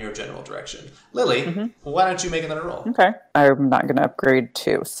in your general direction. Lily, why don't you make another roll? Okay. I'm not going to upgrade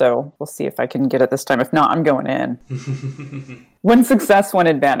 2, so we'll see if I can get it this time. If not, I'm going in. 1 success, 1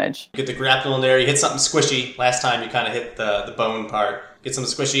 advantage. You get the grapple in there. You hit something squishy. Last time you kind of hit the bone part. Get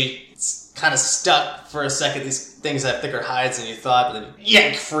something squishy. It's kind of stuck for a second. These things have thicker hides than you thought, but then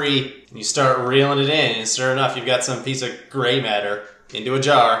yank free. And you start reeling it in. And sure enough, you've got some piece of gray matter into a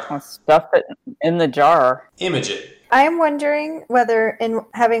jar. I'll stuff it in the jar. Imogen. I am wondering whether, in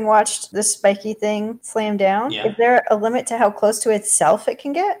having watched the spiky thing slam down, Yeah. is there a limit to how close to itself it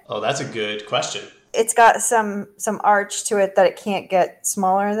can get? Oh, that's a good question. It's got some arch to it that it can't get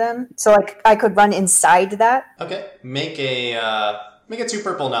smaller than. So like I could run inside that. Okay, make a 2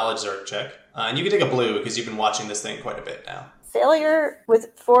 purple knowledge Zerg check. And you can take a blue because you've been watching this thing quite a bit now. Failure with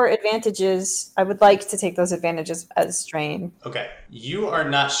 4 advantages. I would like to take those advantages as strain. Okay, you are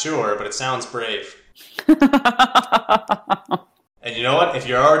not sure, but it sounds brave. And you know what? If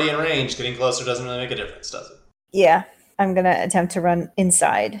you're already in range, getting closer doesn't really make a difference, does it? Yeah, I'm going to attempt to run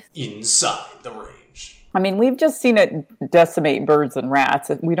inside. Inside the range. I mean, we've just seen it decimate birds and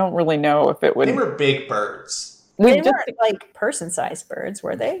rats. We don't really know if it would... They were big birds. They weren't like person-sized birds,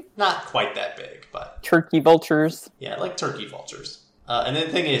 were they? Not quite that big, but... Turkey vultures. Yeah, like turkey vultures. And then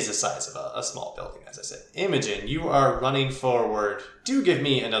the thing is the size of a small building, as I said. Imogen, you are running forward. Do give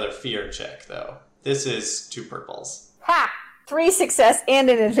me another fear check, though. This is 2 purples. Ha! 3 success and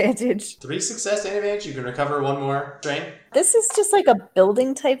an advantage. 3 success and advantage. You can recover 1 more strain. This is just like a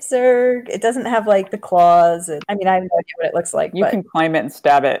building type Zerg. It doesn't have like the claws. I mean, I have no idea what it looks like. You can climb it and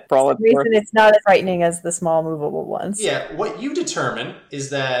stab it for all For it's some reason, worth. it's not as frightening as the small movable ones. Yeah, what you determine is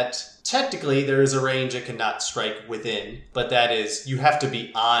that technically there is a range it cannot strike within, but that is, you have to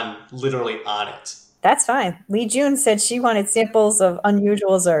be literally on it. That's fine. Lee June said she wanted samples of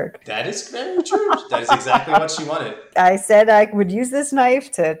unusual Zerg. That is very true. That is exactly what she wanted. I said I would use this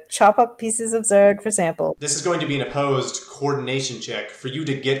knife to chop up pieces of Zerg for sample. This is going to be an opposed coordination check for you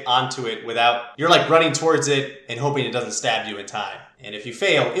to get onto it without... You're like running towards it and hoping it doesn't stab you in time. And if you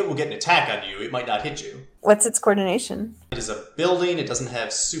fail, it will get an attack on you. It might not hit you. What's its coordination? It is a building. It doesn't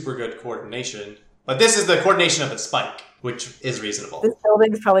have super good coordination. But this is the coordination of its spike, which is reasonable. This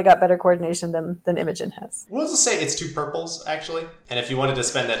building's probably got better coordination than Imogen has. We'll just say it's 2 purples, actually. And if you wanted to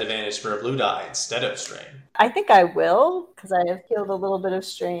spend that advantage for a blue die instead of strain. I think I will, because I have healed a little bit of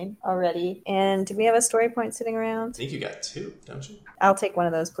strain already. And do we have a story point sitting around? I think you got 2, don't you? I'll take one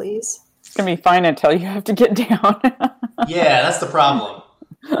of those, please. It's going to be fine until you have to get down. Yeah, that's the problem.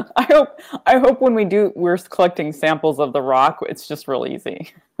 I hope when we're collecting samples of the rock, it's just real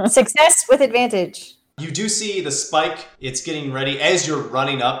easy. Success with advantage. You do see the spike. It's getting ready. As you're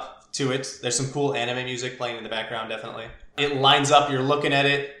running up to it, there's some cool anime music playing in the background, definitely. It lines up. You're looking at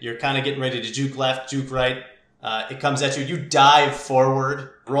it. You're kind of getting ready to juke left, juke right. It comes at you. You dive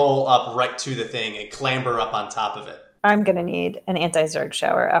forward, roll up right to the thing, and clamber up on top of it. I'm going to need an anti-Zerg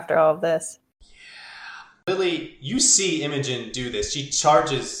shower after all of this. Lily, you see Imogen do this. She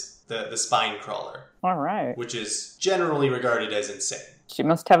charges the spine crawler. All right. Which is generally regarded as insane. She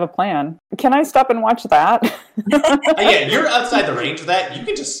must have a plan. Can I stop and watch that? Yeah, you're outside the range of that. You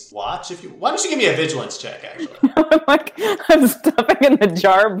can just watch if you... Why don't you give me a vigilance check, actually? I'm stuffing in the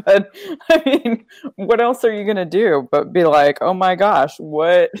jar, but I mean, what else are you going to do but be like, oh my gosh,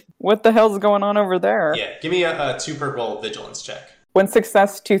 what the hell's going on over there? Yeah, give me a 2 purple vigilance check. 1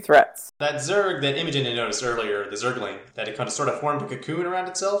 success, 2 threats. That Zerg that Imogen had noticed earlier, the Zergling, that it kind of sort of formed a cocoon around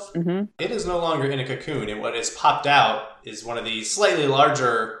itself, It is no longer in a cocoon, and what has popped out is one of these slightly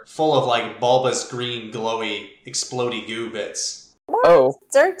larger, full of like bulbous green, glowy, explodey goo bits. What? Oh.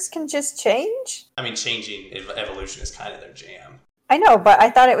 Zergs can just change? I mean, changing evolution is kind of their jam. I know, but I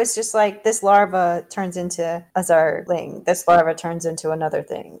thought it was just like this larva turns into a Zergling. This larva turns into another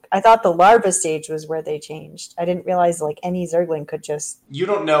thing. I thought the larva stage was where they changed. I didn't realize like any Zergling could just... You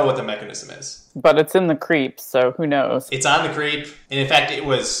don't know what the mechanism is. But it's in the creep, so who knows? It's on the creep, and in fact,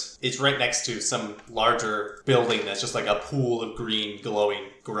 it's right next to some larger building that's just like a pool of green, glowing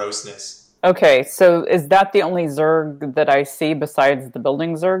grossness. Okay, so is that the only Zerg that I see besides the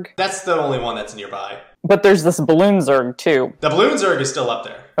building Zerg? That's the only one that's nearby. But there's this balloon Zerg, too. The balloon Zerg is still up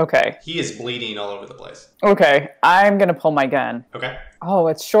there. Okay. He is bleeding all over the place. Okay, I'm gonna pull my gun. Okay. Oh,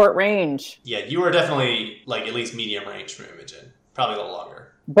 it's short range. Yeah, you are definitely, like, at least medium range from Imogen. Probably a little longer.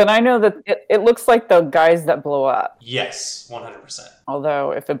 But I know that it looks like the guys that blow up. Yes, 100%.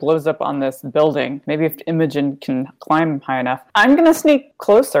 Although, if it blows up on this building, maybe if Imogen can climb high enough. I'm gonna sneak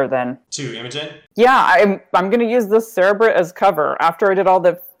closer then. To Imogen? Yeah, I'm gonna use this Cerebrit as cover. After I did all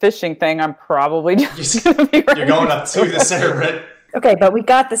the fishing thing, I'm probably just gonna be You're going up to the Cerebrit. Okay, but we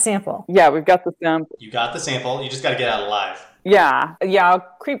got the sample. Yeah, we've got the sample. You got the sample. You just got to get out alive. Yeah, I'll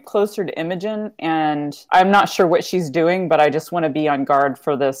creep closer to Imogen, and I'm not sure what she's doing, but I just want to be on guard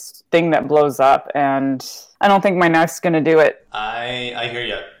for this thing that blows up, and I don't think my knife's going to do it. I hear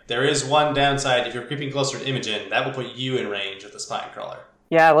you. There is one downside. If you're creeping closer to Imogen, that will put you in range of the spine crawler.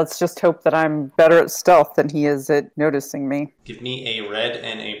 Yeah, let's just hope that I'm better at stealth than he is at noticing me. Give me a red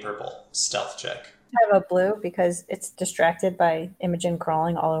and a purple stealth check. have a blue because it's distracted by Imogen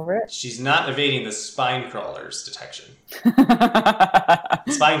crawling all over it. She's not evading the spine crawler's detection.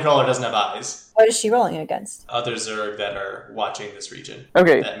 The spine crawler doesn't have eyes. What is she rolling against? Other Zerg that are watching this region.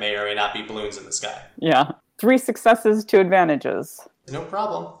 Okay. That may or may not be balloons in the sky. Yeah. 3 successes, 2 advantages. No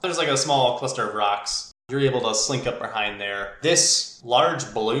problem. There's like a small cluster of rocks. You're able to slink up behind there. This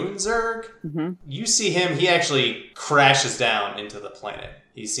large balloon Zerg, you see him, he actually crashes down into the planet.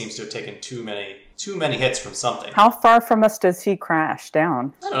 He seems to have taken too many hits from something. How far from us does he crash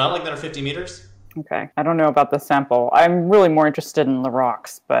down? I don't know, like another 50 meters? Okay. I don't know about the sample. I'm really more interested in the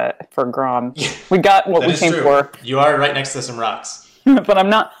rocks, but for Grom, we got what we came for. You are right next to some rocks. But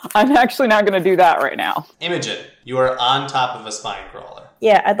I'm actually not going to do that right now. Imogen, you are on top of a spine crawler.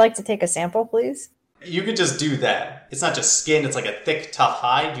 Yeah, I'd like to take a sample, please. You could just do that. It's not just skin, it's like a thick, tough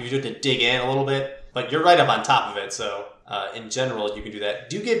hide. You have to dig in a little bit, but you're right up on top of it, so in general, you can do that.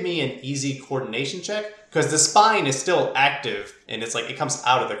 Do give me an easy coordination check, because the spine is still active, and it's like it comes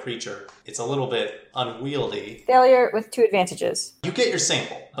out of the creature. It's a little bit unwieldy. Failure with 2 advantages. You get your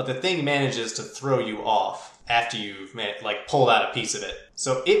sample, but the thing manages to throw you off after you've pulled out a piece of it.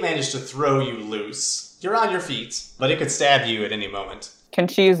 So it managed to throw you loose. You're on your feet, but it could stab you at any moment. Can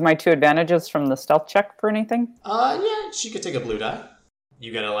she use my 2 advantages from the stealth check for anything? Yeah, she could take a blue die.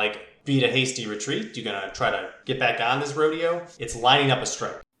 You gonna beat a hasty retreat? You gonna try to get back on this rodeo? It's lining up a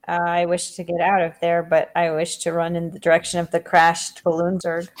strike. I wish to get out of there, but I wish to run in the direction of the crashed balloon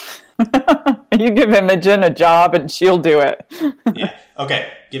Zerg. You give Imogen a job and she'll do it. Yeah.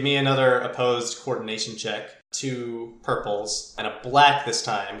 Okay. Give me another opposed coordination check. 2 purples and a black this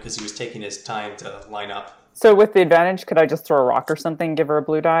time because he was taking his time to line up. So with the advantage, could I just throw a rock or something, give her a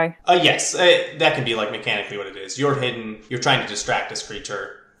blue die? Yes. That can be mechanically what it is. You're hidden. You're trying to distract this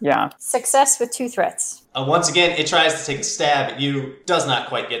creature. Yeah. Success with 2 threats. Once again, it tries to take a stab at you. Does not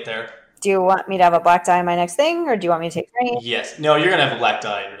quite get there. Do you want me to have a black die in my next thing, or do you want me to take training? Yes. No, you're going to have a black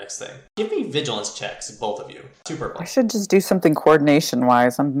die in your next thing. Give me vigilance checks, both of you. 2 purple. I should just do something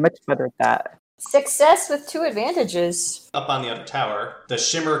coordination-wise. I'm much better at that. Success with 2 advantages. Up on the other tower, the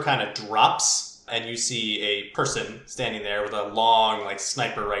shimmer kind of drops, and you see a person standing there with a long,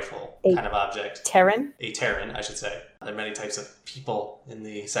 sniper rifle kind of object. Terran? A Terran, I should say. There are many types of people in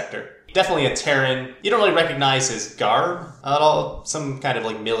the sector. Definitely a Terran. You don't really recognize his garb at all. Some kind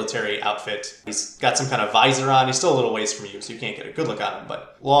of military outfit. He's got some kind of visor on. He's still a little ways from you, so you can't get a good look on him.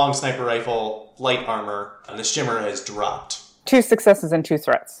 But long sniper rifle, light armor, and the shimmer has dropped. 2 successes and 2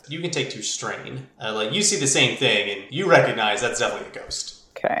 threats. You can take 2 strain. You see the same thing, and you recognize that's definitely a ghost.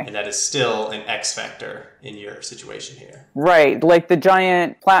 Okay. And that is still an X factor in your situation here. Right, like the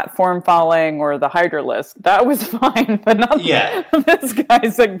giant platform falling or the Hydralisk. That was fine, but not this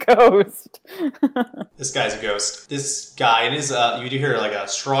guy's a ghost. This guy's a ghost. This guy, and you do hear a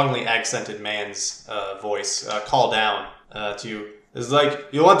strongly accented man's voice call down to you. It's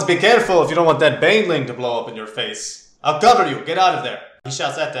you want to be careful if you don't want that baneling to blow up in your face. I'll cover you. Get out of there. He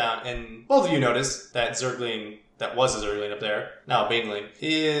shouts that down, and both of you notice that Zergling, that was a Zergling up there, now a baneling,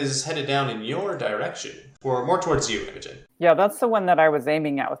 is headed down in your direction. Or more towards you, Imogen. Yeah, that's the one that I was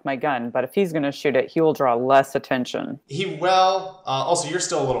aiming at with my gun, but if he's going to shoot it, he will draw less attention. Also, you're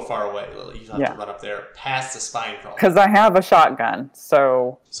still a little far away, Lily. You have to run up there past the spine crawler. Because I have a shotgun,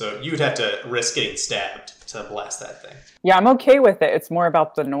 so... So you'd have to risk getting stabbed to blast that thing. Yeah, I'm okay with it. It's more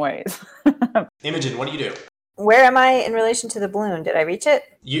about the noise. Imogen, what do you do? Where am I in relation to the balloon? Did I reach it?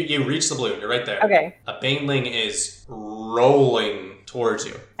 You reach the balloon. You're right there. Okay. A baneling is rolling towards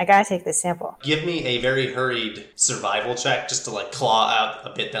you. I gotta take this sample. Give me a very hurried survival check just to claw out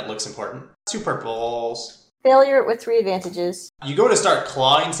a bit that looks important. 2 purples. Failure with 3 advantages. You go to start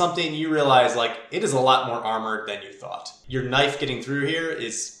clawing something, you realize it is a lot more armored than you thought. Your knife getting through here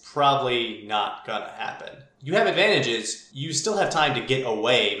is probably not gonna happen. You have advantages. You still have time to get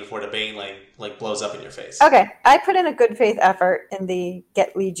away before the baneling blows up in your face. Okay, I put in a good faith effort in the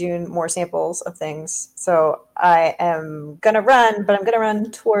get Legion more samples of things. So I am gonna run, but I'm gonna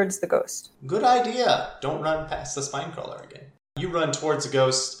run towards the ghost. Good idea. Don't run past the spine crawler again. You run towards the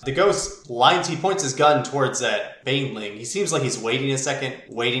ghost. The ghost he points his gun towards that baneling. He seems like he's waiting a second.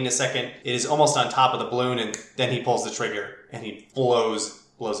 It is almost on top of the balloon, and then he pulls the trigger and he blows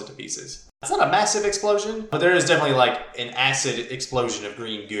it to pieces. It's not a massive explosion, but there is definitely an acid explosion of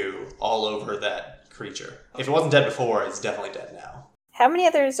green goo all over that creature. If it wasn't dead before, it's definitely dead now. How many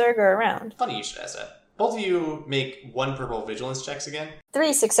other Zerg are around? Funny you should ask that. Both of you make 1 purple vigilance checks again.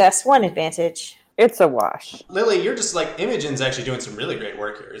 3 success, 1 advantage. It's a wash. Lily, you're just Imogen's actually doing some really great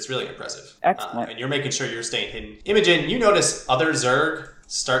work here. It's really impressive. Excellent. And you're making sure you're staying hidden. Imogen, you notice other Zerg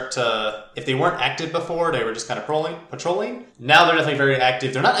start to, if they weren't active before, they were just kind of patrolling. Now they're definitely very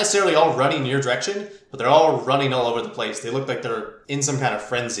active. They're not necessarily all running in your direction, but they're all running all over the place. They look like they're in some kind of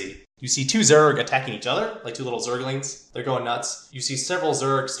frenzy. You see two Zerg attacking each other, like two little Zerglings. They're going nuts. You see several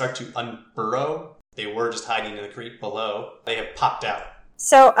Zerg start to unburrow. They were just hiding in the creek below. They have popped out.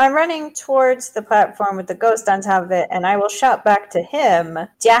 So I'm running towards the platform with the ghost on top of it, and I will shout back to him,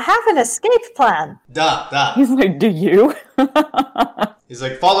 do you have an escape plan? Da. He's like, do you? He's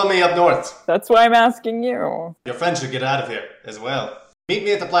like, follow me up north. That's why I'm asking you. Your friend should get out of here as well. Meet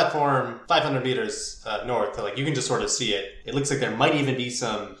me at the platform 500 meters north. Like, you can just sort of see it. It looks like there might even be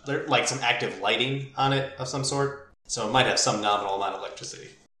some active lighting on it of some sort. So it might have some nominal amount of electricity.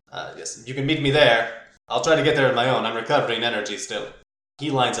 Yes, you can meet me there. I'll try to get there on my own. I'm recovering energy still. He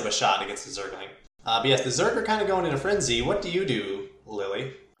lines up a shot against the Zergling. But yes, the Zerg are kind of going in a frenzy. What do you do,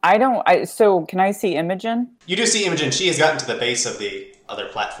 Lily? So can I see Imogen? You do see Imogen. She has gotten to the base of the other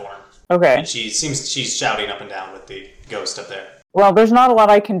platform. Okay. And she's shouting up and down with the ghost up there. Well, there's not a lot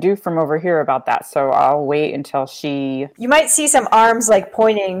I can do from over here about that, so I'll wait until she... You might see some arms,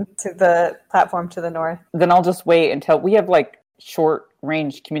 pointing to the platform to the north. Then I'll just wait until we have,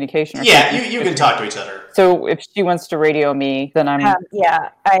 short-range communication. Yeah, you can talk to each other. So if she wants to radio me, then I'm...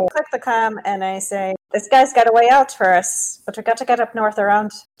 I click the comm and I say, this guy's got a way out for us, but we got to get up north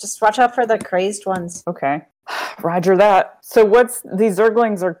around. Just watch out for the crazed ones. Okay. Roger that. So these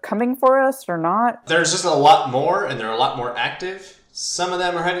Zerglings are coming for us or not? There's just a lot more, and they're a lot more active. Some of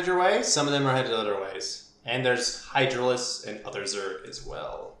them are headed your way, some of them are headed other ways. And there's Hydralis and other Zerg as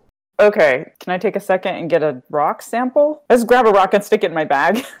well. Okay, can I take a second and get a rock sample? Let's grab a rock and stick it in my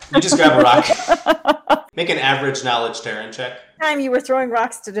bag. You just grab a rock. Make an average knowledge Terran check. Time you were throwing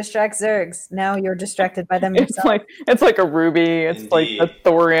rocks to distract Zergs. Now you're distracted by them yourself. It's like a ruby. It's Indeed. like a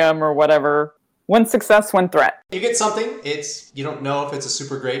thorium or whatever. One success, one threat. You get something. You don't know if it's a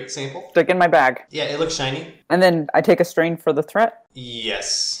super great sample. Stick in my bag. Yeah, it looks shiny. And then I take a strain for the threat?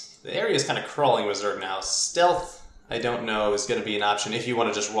 Yes. The area is kind of crawling with Zerg now. Stealth, I don't know, is going to be an option. If you want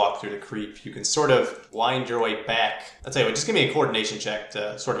to just walk through the creep, you can sort of wind your way back. I'll tell you what, just give me a coordination check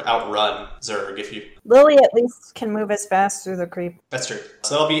to sort of outrun Zerg if you... Lily at least can move as fast through the creep. That's true.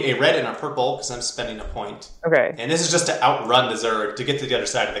 So that'll be a red and a purple, because I'm spending a point. Okay. And this is just to outrun the Zerg to get to the other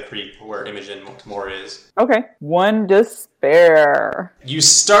side of the creep where Imogen Moore is. Okay. One despair. You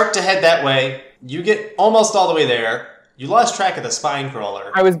start to head that way. You get almost all the way there. You lost track of the spine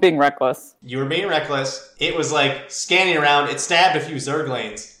crawler. I was being reckless. You were being reckless. It was scanning around. It stabbed a few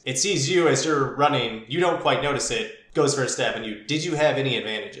Zerglings. It sees you as you're running. You don't quite notice it. Goes for a stab on you. Did you have any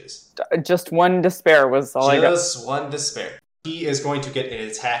advantages? Just one despair was all I got. Just one despair. He is going to get an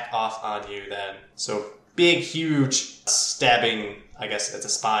attack off on you then. So big, huge stabbing, I guess it's a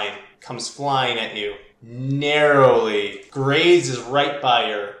spine, comes flying at you. Narrowly grazes right by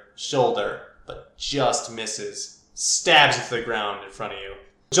your shoulder, but just misses. Stabs into the ground in front of you.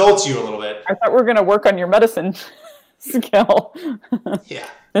 Jolts you a little bit. I thought we were going to work on your medicine skill. Yeah.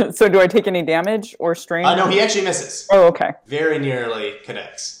 So do I take any damage or strain? No, he actually misses. Oh, okay. Very nearly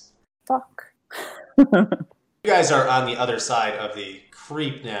connects. Fuck. You guys are on the other side of the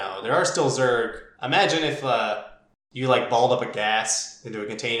creep now. There are still Zerg. Imagine if you balled up a gas into a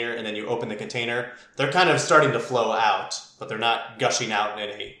container and then you open the container. They're kind of starting to flow out, but they're not gushing out in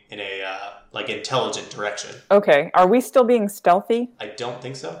a intelligent direction. Okay. Are we still being stealthy? I don't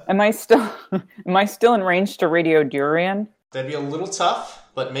think so. Am I still in range to radio Durian? That'd be a little tough,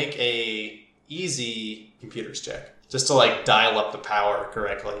 but make a easy computers check. Just to dial up the power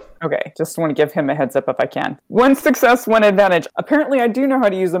correctly. Okay, just want to give him a heads up if I can. One success, one advantage. Apparently I do know how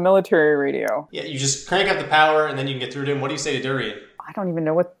to use a military radio. Yeah, you just crank up the power and then you can get through to him. What do you say to Durian? I don't even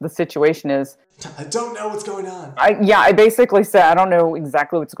know what the situation is. I don't know what's going on. I basically said I don't know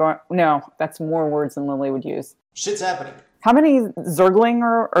exactly what's going on. No, that's more words than Lily would use. Shit's happening. How many Zergling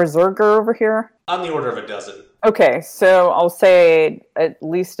or Zerg are over here? On the order of a dozen. Okay, so I'll say at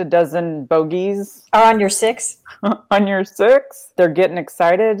least a dozen bogeys. Are on your 6? On your 6? They're getting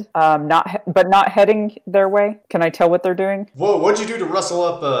excited, but not heading their way. Can I tell what they're doing? Whoa, what'd you do to rustle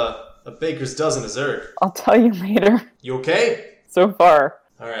up a baker's dozen of Zerg? I'll tell you later. You okay? So far.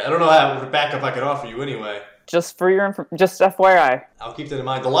 Alright, I don't know what backup I could offer you anyway. Just for just FYI. I'll keep that in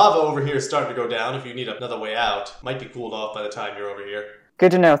mind. The lava over here is starting to go down if you need another way out. Might be cooled off by the time you're over here.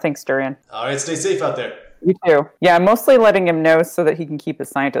 Good to know. Thanks, Durian. Alright, stay safe out there. You too. Yeah, I'm mostly letting him know so that he can keep his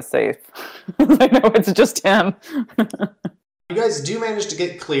scientists safe. I know it's just him. You guys do manage to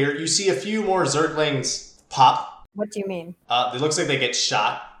get clear. You see a few more Zerglings pop. What do you mean? It looks like they get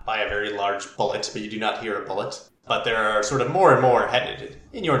shot by a very large bullet, but you do not hear a bullet. But there are sort of more and more headed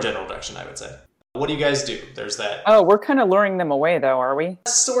in your general direction, I would say. What do you guys do? There's that. Oh, we're kind of luring them away, though, are we?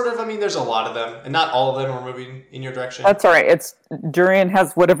 Sort of. I mean, there's a lot of them, and not all of them are moving in your direction. That's all right. Durian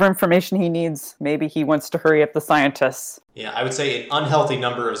has whatever information he needs. Maybe he wants to hurry up the scientists. Yeah, I would say an unhealthy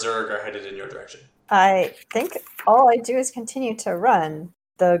number of Zerg are headed in your direction. I think all I do is continue to run.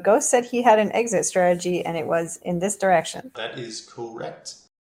 The ghost said he had an exit strategy, and it was in this direction. That is correct.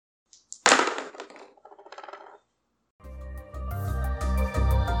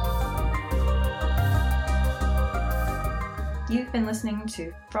 You've been listening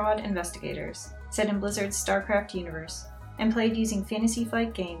to Fraud Investigators, set in Blizzard's StarCraft universe, and played using Fantasy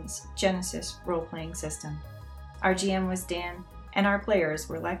Flight Games' Genesis role-playing system. Our GM was Dan, and our players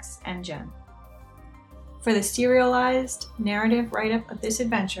were Lex and Jen. For the serialized narrative write-up of this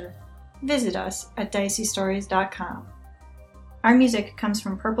adventure, visit us at diceystories.com. Our music comes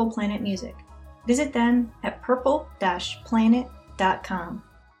from Purple Planet Music. Visit them at purple-planet.com.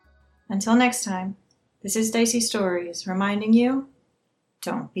 Until next time, this is Dicey Stories reminding you,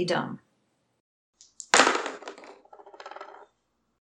 don't be dumb.